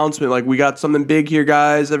an announcement, like, we got something big here,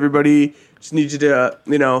 guys. Everybody just need you to,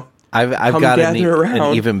 I've got an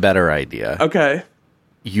even better idea. Okay.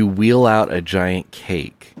 You wheel out a giant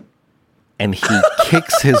cake, and he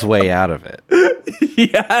kicks his way out of it.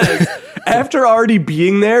 Yes. After already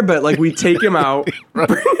being there, but, like, we take him out, bring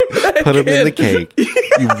him back put him in the cake,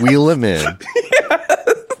 you wheel him in.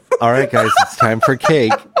 Yes. All right, guys, it's time for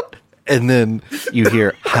cake. And then you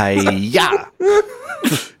hear, hi-ya.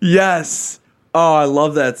 Yes. Oh, I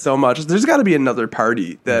love that so much. There's got to be another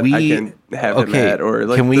party that I can have him at, or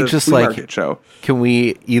like the flea market show. Can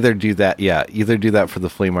we either do that? Yeah, either do that for the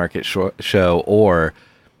flea market show, or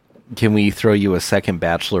can we throw you a second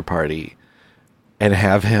bachelor party and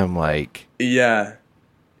have him have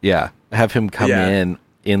him come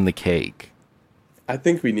in the cake? I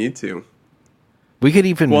think we need to. We could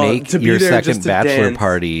even make your second bachelor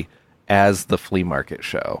party as the flea market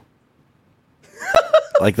show.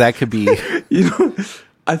 Like, that could be...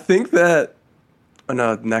 I think that... Oh,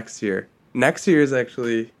 no, next year. Next year is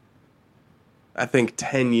actually, I think,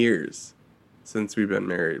 10 years since we've been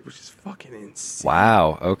married, which is fucking insane.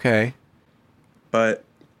 Wow, okay. But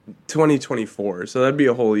 2024, so that'd be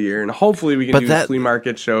a whole year, and hopefully we can do flea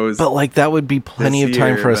market shows. But, like, that would be plenty of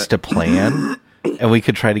time for us to plan, and we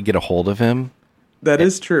could try to get a hold of him. That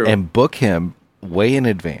is true. And book him way in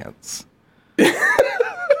advance.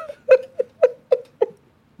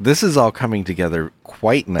 This is all coming together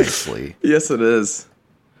quite nicely. Yes, it is.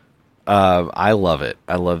 I love it.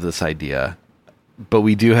 I love this idea. But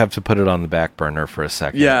we do have to put it on the back burner for a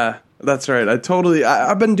second. Yeah, that's right.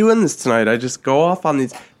 I've been doing this tonight. I just go off on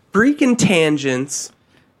these freaking tangents.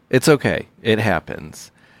 It's okay. It happens.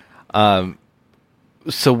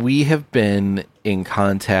 So we have been in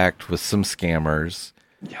contact with some scammers.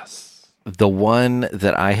 Yes. the one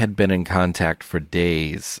that I had been in contact for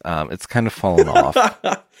days, it's kind of fallen off.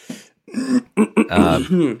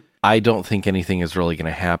 I don't think anything is really going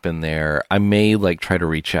to happen there. I may like try to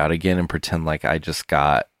reach out again and pretend like I just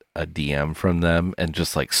got a DM from them and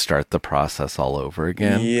just like start the process all over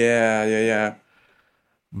again. Yeah.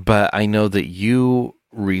 But I know that you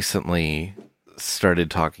recently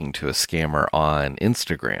started talking to a scammer on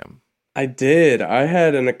Instagram. I did. I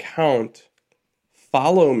had an account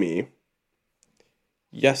follow me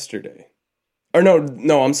yesterday. Or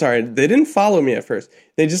no, I'm sorry. They didn't follow me at first.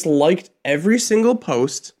 They just liked every single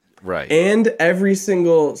post. Right. And every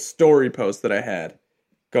single story post that I had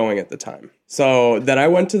going at the time. So then I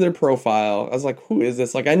went to their profile. I was like, who is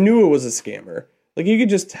this? Like, I knew it was a scammer. Like, you could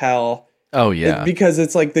just tell. Oh, yeah. Because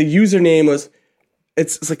it's like the username was,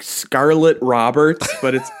 it's like Scarlett Roberts,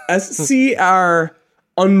 but it's SCR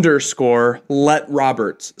 _ let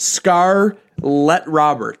Roberts. Scarlett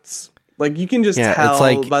Roberts. Like, you can just tell it's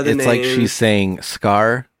like, by the name. It's like she's saying,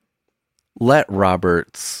 Scar, let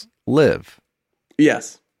Roberts live.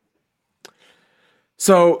 Yes.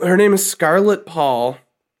 So her name is Scarlett Paul.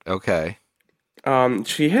 Okay.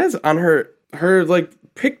 She has on her like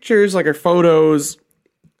pictures, like her photos,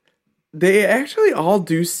 they actually all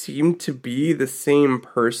do seem to be the same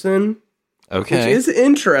person. Okay. Which is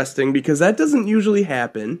interesting because that doesn't usually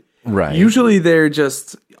happen. Right. Usually they're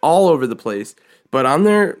just all over the place. But on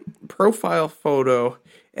their profile photo,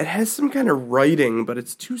 it has some kind of writing, but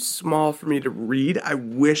it's too small for me to read. I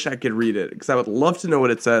wish I could read it because I would love to know what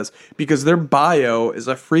it says because their bio is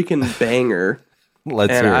a freaking banger.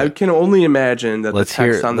 Let's and hear I it. can only imagine that the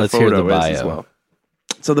text on the photo is as well.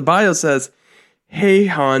 So the bio says, "Hey,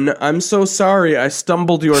 hon, I'm so sorry I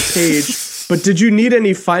stumbled your page, but did you need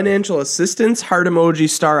any financial assistance? Heart emoji,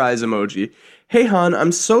 star eyes emoji. Hey, hon,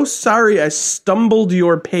 I'm so sorry I stumbled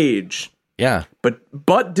your page. Yeah.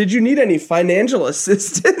 But did you need any financial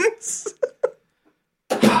assistance?"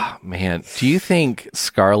 Man, do you think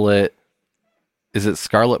Scarlett, is it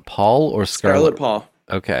Scarlett Paul or Scarlett Paul.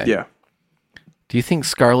 Okay. Yeah. Do you think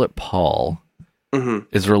Scarlett Paul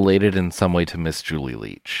is related in some way to Miss Julie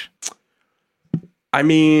Leach? I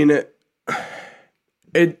mean,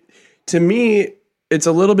 to me, it's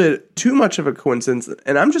a little bit too much of a coincidence,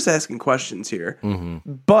 and I'm just asking questions here.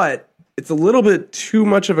 But it's a little bit too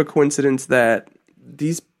much of a coincidence that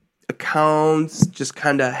these accounts just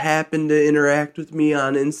kind of happen to interact with me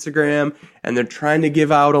on Instagram, and they're trying to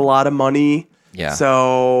give out a lot of money. Yeah.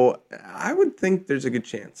 So I would think there's a good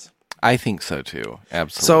chance. I think so too.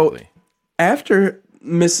 Absolutely. So after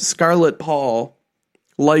Miss Scarlett Paul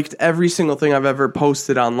liked every single thing I've ever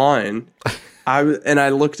posted online, I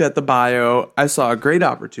looked at the bio, I saw a great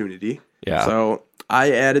opportunity. Yeah. So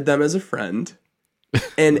I added them as a friend,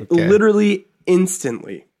 and literally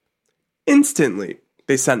instantly,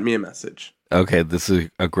 they sent me a message. Okay, this is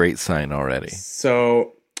a great sign already.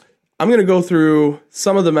 So I'm going to go through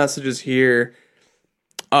some of the messages here.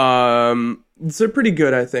 They're pretty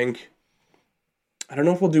good, I think. I don't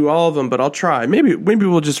know if we'll do all of them, but I'll try. Maybe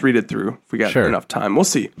we'll just read it through if we got enough time. We'll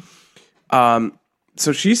see.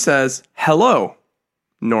 So she says, "Hello,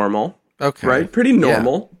 normal." Okay. Right? Pretty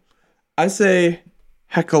normal. Yeah. I say,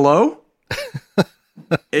 "Hekelo."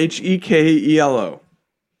 Hekelo.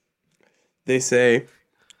 They say,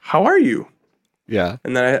 "How are you?" Yeah.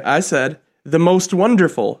 And then I said, "The most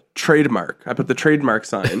wonderful," trademark. I put the trademark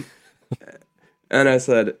sign. And I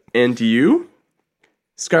said, "And you?"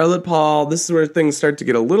 Scarlett Paul, this is where things start to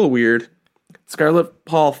get a little weird. Scarlett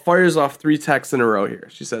Paul fires off 3 texts in a row here.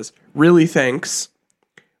 She says, "Really, thanks.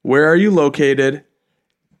 Where are you located?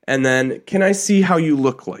 And then, can I see how you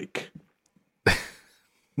look like?"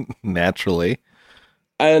 Naturally.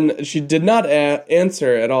 And she did not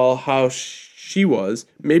answer at all how she was.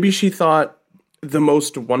 Maybe she thought the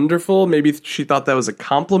most wonderful. Maybe she thought that was a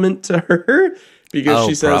compliment to her. Because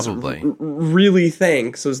she says, "Really,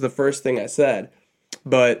 thanks," was the first thing I said.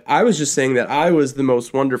 But I was just saying that I was the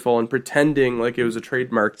most wonderful and pretending like it was a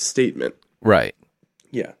trademarked statement. Right.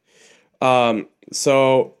 Yeah.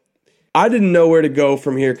 So I didn't know where to go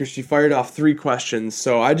from here because she fired off 3 questions.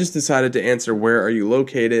 So I just decided to answer, "Where are you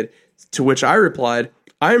located?" To which I replied,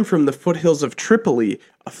 "I am from the foothills of Tripoli,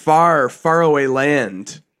 a far, far away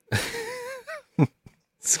land."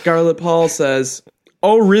 Scarlett Paul says,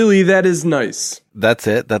 "Oh, really? That is nice." That's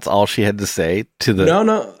it? That's all she had to say to the,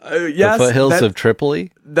 yes, the foothills of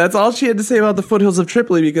Tripoli? That's all she had to say about the foothills of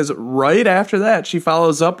Tripoli, because right after that, she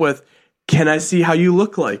follows up with, "Can I see how you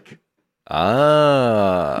look like?"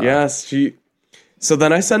 Ah. Yes, So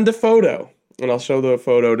then I send a photo, and I'll show the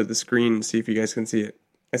photo to the screen and see if you guys can see it.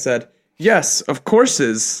 I said, "Yes, of course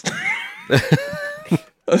is."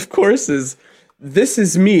 Of course is. This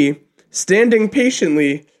is me. standing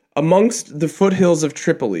patiently amongst the foothills of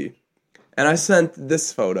Tripoli. And I sent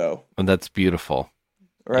this photo, And that's beautiful.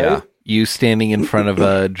 right? Yeah. You standing in front of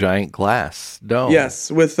a giant glass dome. Yes,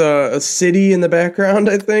 with a city in the background,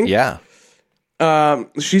 I think. Yeah.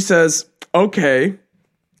 She says, okay.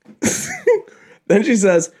 Then she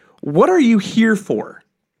says, what are you here for?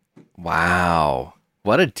 Wow.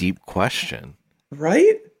 What a deep question.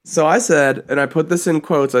 Right? So I said, and I put this in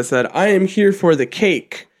quotes, I said, I am here for the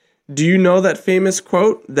cake. Do you know that famous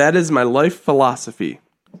quote? That is my life philosophy.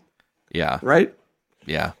 Yeah. Right?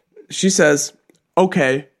 Yeah. She says,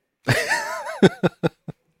 okay.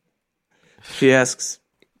 She asks,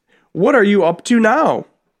 what are you up to now?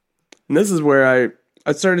 And this is where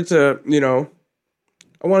I started to,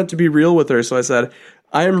 I wanted to be real with her. So I said,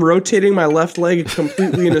 I am rotating my left leg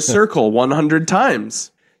completely in a circle 100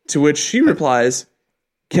 times. To which she replies,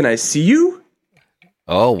 can I see you?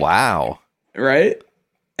 Oh, wow. Right?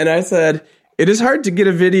 And I said, it is hard to get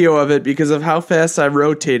a video of it because of how fast I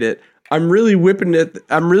rotate it. I'm really whipping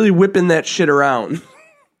that shit around.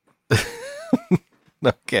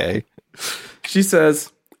 Okay. She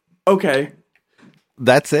says, okay.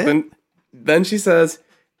 That's it? Then she says,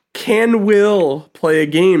 can Will play a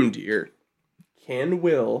game, dear? Can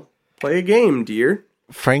Will play a game, dear?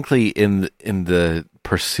 Frankly, in the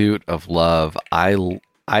pursuit of love,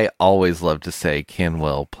 I always love to say, can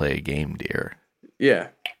Will play a game, dear? Yeah.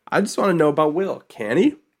 I just want to know about Will. Can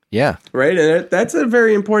he? Yeah. Right? And that's a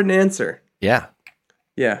very important answer. Yeah.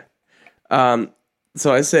 Yeah.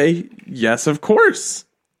 So I say, yes, of course.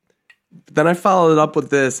 But then I followed it up with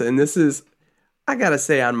this, and this is, I gotta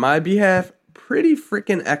say, on my behalf, pretty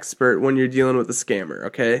freaking expert when you're dealing with a scammer,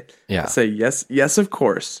 okay? Yeah. I say, yes, of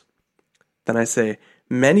course. Then I say,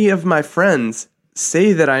 many of my friends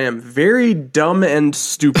say that I am very dumb and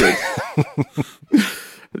stupid.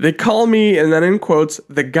 They call me, and then in quotes,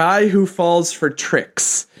 the guy who falls for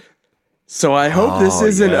tricks. So I hope this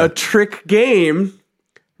isn't a trick game,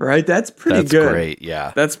 right? That's pretty good. That's great,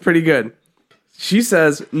 yeah. That's pretty good. She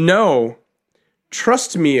says, no,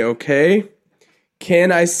 trust me, okay?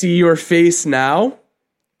 Can I see your face now?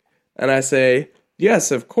 And I say,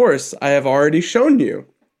 yes, of course, I have already shown you.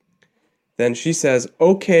 Then she says,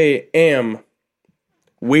 okay, am.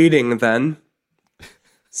 Waiting then.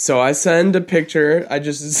 So I send a picture. I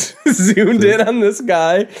just zoomed in on this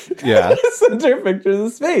guy. Yeah. Sent her a picture of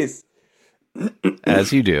his face.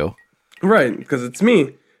 As you do. Right, because it's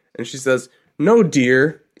me. And she says, no,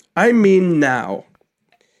 dear, I mean now.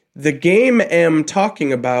 The game am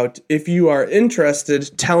talking about, if you are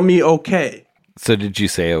interested, tell me okay. So did you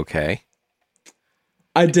say okay?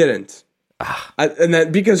 I didn't. And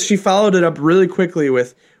that because she followed it up really quickly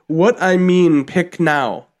with, what I mean, pick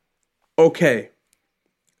now. Okay.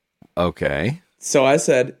 Okay. So I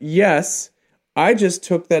said, yes, I just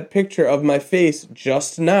took that picture of my face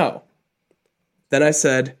just now. Then I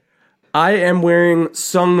said, I am wearing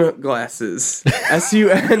sunglasses.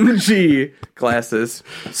 S-U-N-G glasses.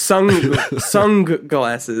 Sunglasses.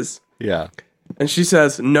 Yeah. And she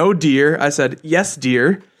says, no, dear. I said, yes,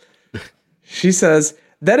 dear. She says,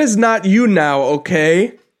 that is not you now,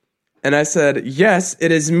 okay? And I said, yes,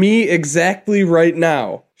 it is me exactly right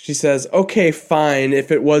now. She says, okay, fine,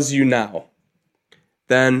 if it was you now.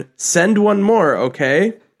 Then send one more,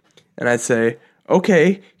 okay? And I say,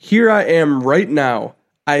 okay, here I am right now.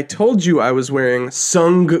 I told you I was wearing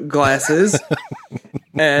sunglasses.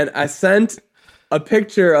 And I sent a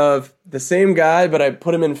picture of the same guy, but I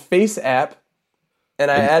put him in Face App. And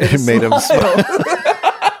I added a made him smile.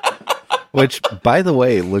 Which, by the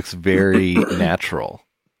way, looks very natural.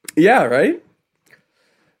 Yeah, right?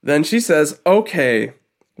 Then she says, okay,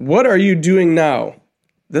 what are you doing now?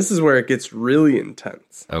 This is where it gets really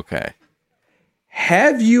intense. Okay.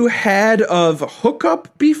 Have you had of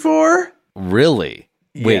hookup before? Really?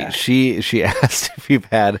 Yeah. Wait, she asked if you've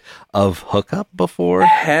had of hookup before?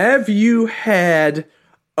 Have you had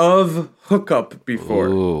of hookup before?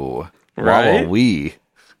 Ooh. Right? We.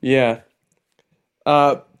 Yeah.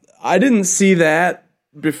 I didn't see that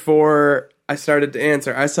before I started to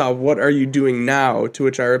answer. I saw, what are you doing now? To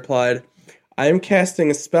which I replied, I am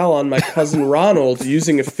casting a spell on my cousin Ronald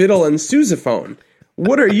using a fiddle and sousaphone.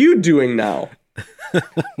 What are you doing now?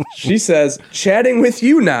 She says, chatting with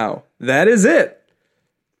you now. That is it.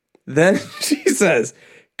 Then she says,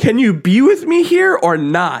 can you be with me here or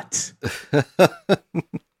not?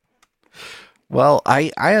 Well,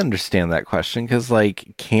 I understand that question because,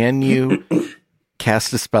 like, can you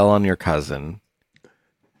cast a spell on your cousin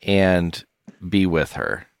and be with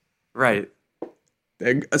her? Right.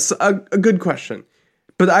 A good question.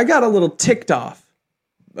 But I got a little ticked off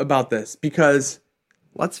about this because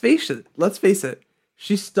let's face it.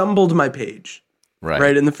 She stumbled my page.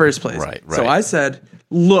 Right. In the first place. Right. So I said,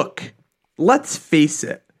 look, let's face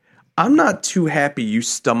it. I'm not too happy you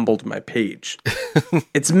stumbled my page.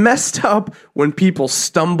 It's messed up when people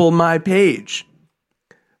stumble my page.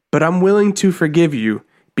 But I'm willing to forgive you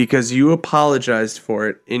because you apologized for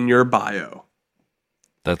it in your bio.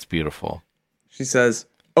 That's beautiful. She says,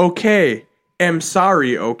 okay, am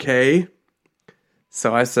sorry, okay?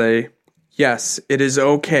 So I say, yes, it is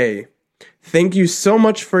okay. Thank you so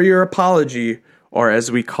much for your apology, or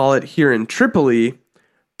as we call it here in Tripoli,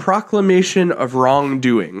 proclamation of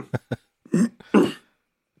wrongdoing.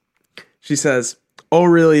 She says, oh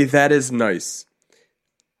really, that is nice.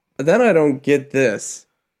 Then I don't get this.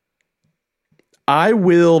 I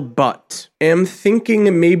will, but am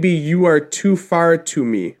thinking maybe you are too far to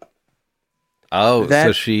me. Oh,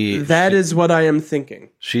 so that is what I am thinking.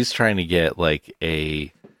 She's trying to get like an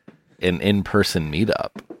in-person meetup.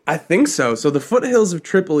 I think so. So the foothills of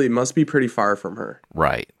Tripoli must be pretty far from her.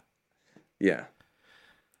 Right. Yeah.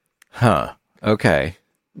 Huh. Okay.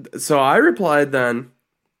 So I replied then,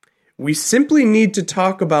 we simply need to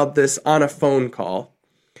talk about this on a phone call.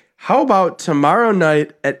 How about tomorrow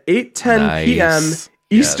night at 8:10 p.m.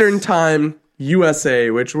 Eastern Time, USA,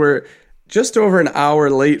 which we're just over an hour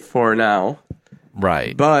late for now.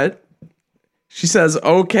 Right. But she says,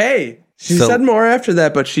 okay. She said more after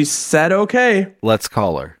that, but she said, okay. Let's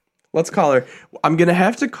call her. Let's call her. I'm going to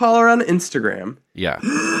have to call her on Instagram. Yeah.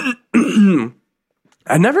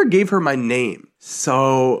 I never gave her my name.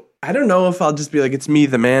 So I don't know if I'll just be like, it's me,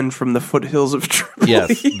 the man from the foothills of Tripoli.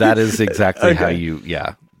 Yes, that is exactly how you,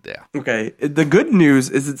 yeah. Okay. The good news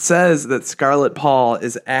is it says that Scarlett Paul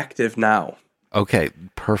is active now. Okay,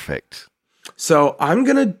 perfect. So I'm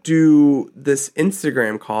going to do this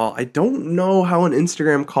Instagram call. I don't know how an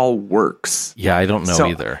Instagram call works. Yeah, I don't know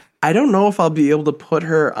either. I don't know if I'll be able to put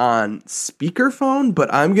her on speakerphone,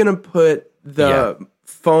 but I'm going to put the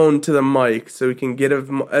phone to the mic so we can get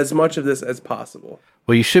as much of this as possible.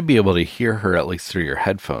 Well, you should be able to hear her at least through your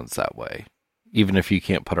headphones that way, even if you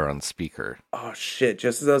can't put her on speaker. Oh, shit.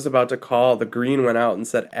 Just as I was about to call, the green went out and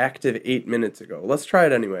said active 8 minutes ago. Let's try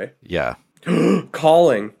it anyway. Yeah.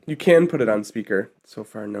 Calling. You can put it on speaker. So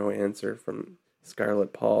far, no answer from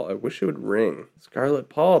Scarlett Paul. I wish it would ring. Scarlett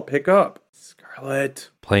Paul, pick up. Scarlett.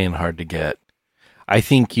 Playing hard to get. I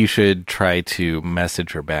think you should try to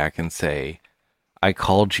message her back and say, I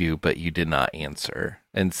called you, but you did not answer.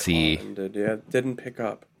 And see. Didn't pick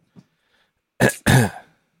up.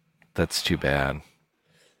 That's too bad.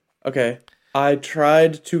 Okay. I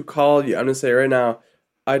tried to call you. I'm going to say it right now.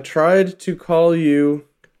 I tried to call you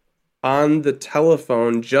on the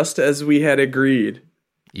telephone just as we had agreed.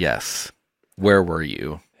 Yes. Where were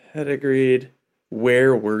you? Had agreed.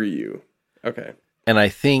 Where were you? Okay. And I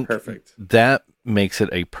think perfect. That makes it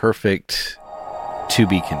a perfect to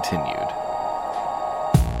be continued.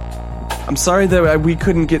 I'm sorry that we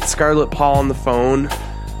couldn't get Scarlett Paul on the phone,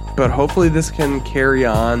 but hopefully this can carry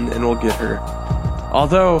on and we'll get her.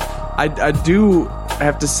 Although, I do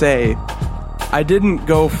have to say, I didn't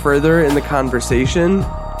go further in the conversation,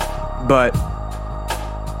 but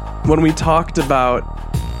when we talked about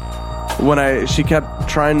she kept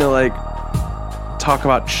trying to like talk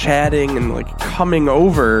about chatting and like coming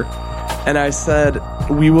over, and I said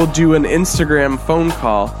we will do an Instagram phone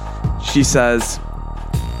call. She says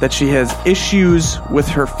that she has issues with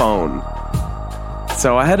her phone.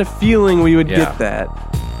 So I had a feeling we would get that,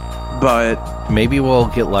 but maybe we'll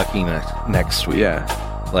get lucky next week. Yeah,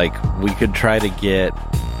 like we could try to get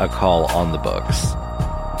a call on the books.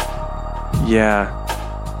 Yeah.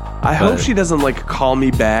 I hope she doesn't like call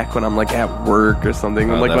me back when I'm like at work or something.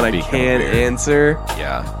 Like when I can't answer.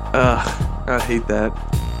 Yeah. Ugh. I hate that.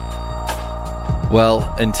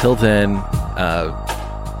 Well, until then,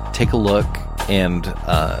 take a look and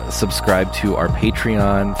subscribe to our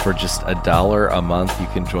Patreon for just $1 a month. You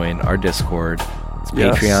can join our Discord. It's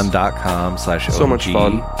patreon.com/OMG. So much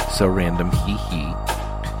fun. So random. Hee hee.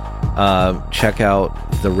 Check out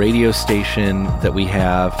the radio station that we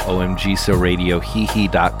have, OMG So Radio,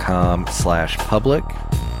 hehe.com/public.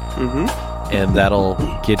 And that'll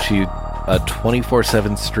get you a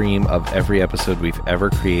 24/7 stream of every episode we've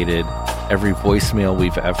ever created, every voicemail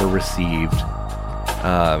we've ever received.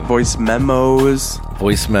 Voice memos.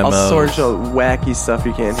 All sorts of wacky stuff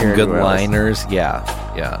you can't hear. Good liners. Yeah.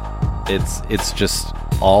 It's just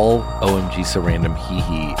all OMG So Random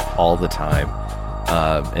Hehe all the time.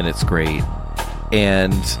 And it's great.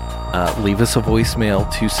 And leave us a voicemail,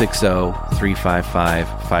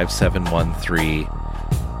 260-355-5713.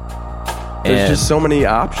 There's just so many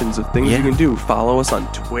options of things you can do. Follow us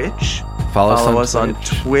on Twitch. Follow us on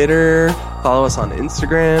Twitter. Follow us on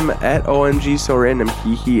Instagram at OMG So Random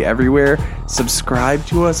Hee everywhere. Subscribe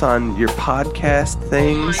to us on your podcast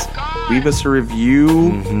things. Leave us a review.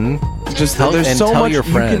 Mm-hmm. Just there's so much you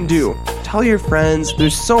can do. Tell your friends.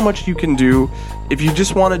 There's so much you can do. If you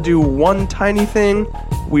just want to do one tiny thing,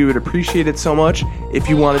 we would appreciate it so much. If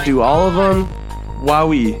you want to do all of them,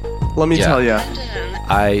 wowee. Let me tell you.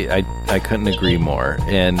 I couldn't agree more.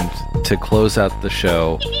 And to close out the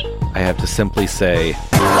show, I have to simply say,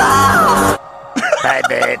 bye,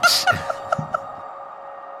 bitch.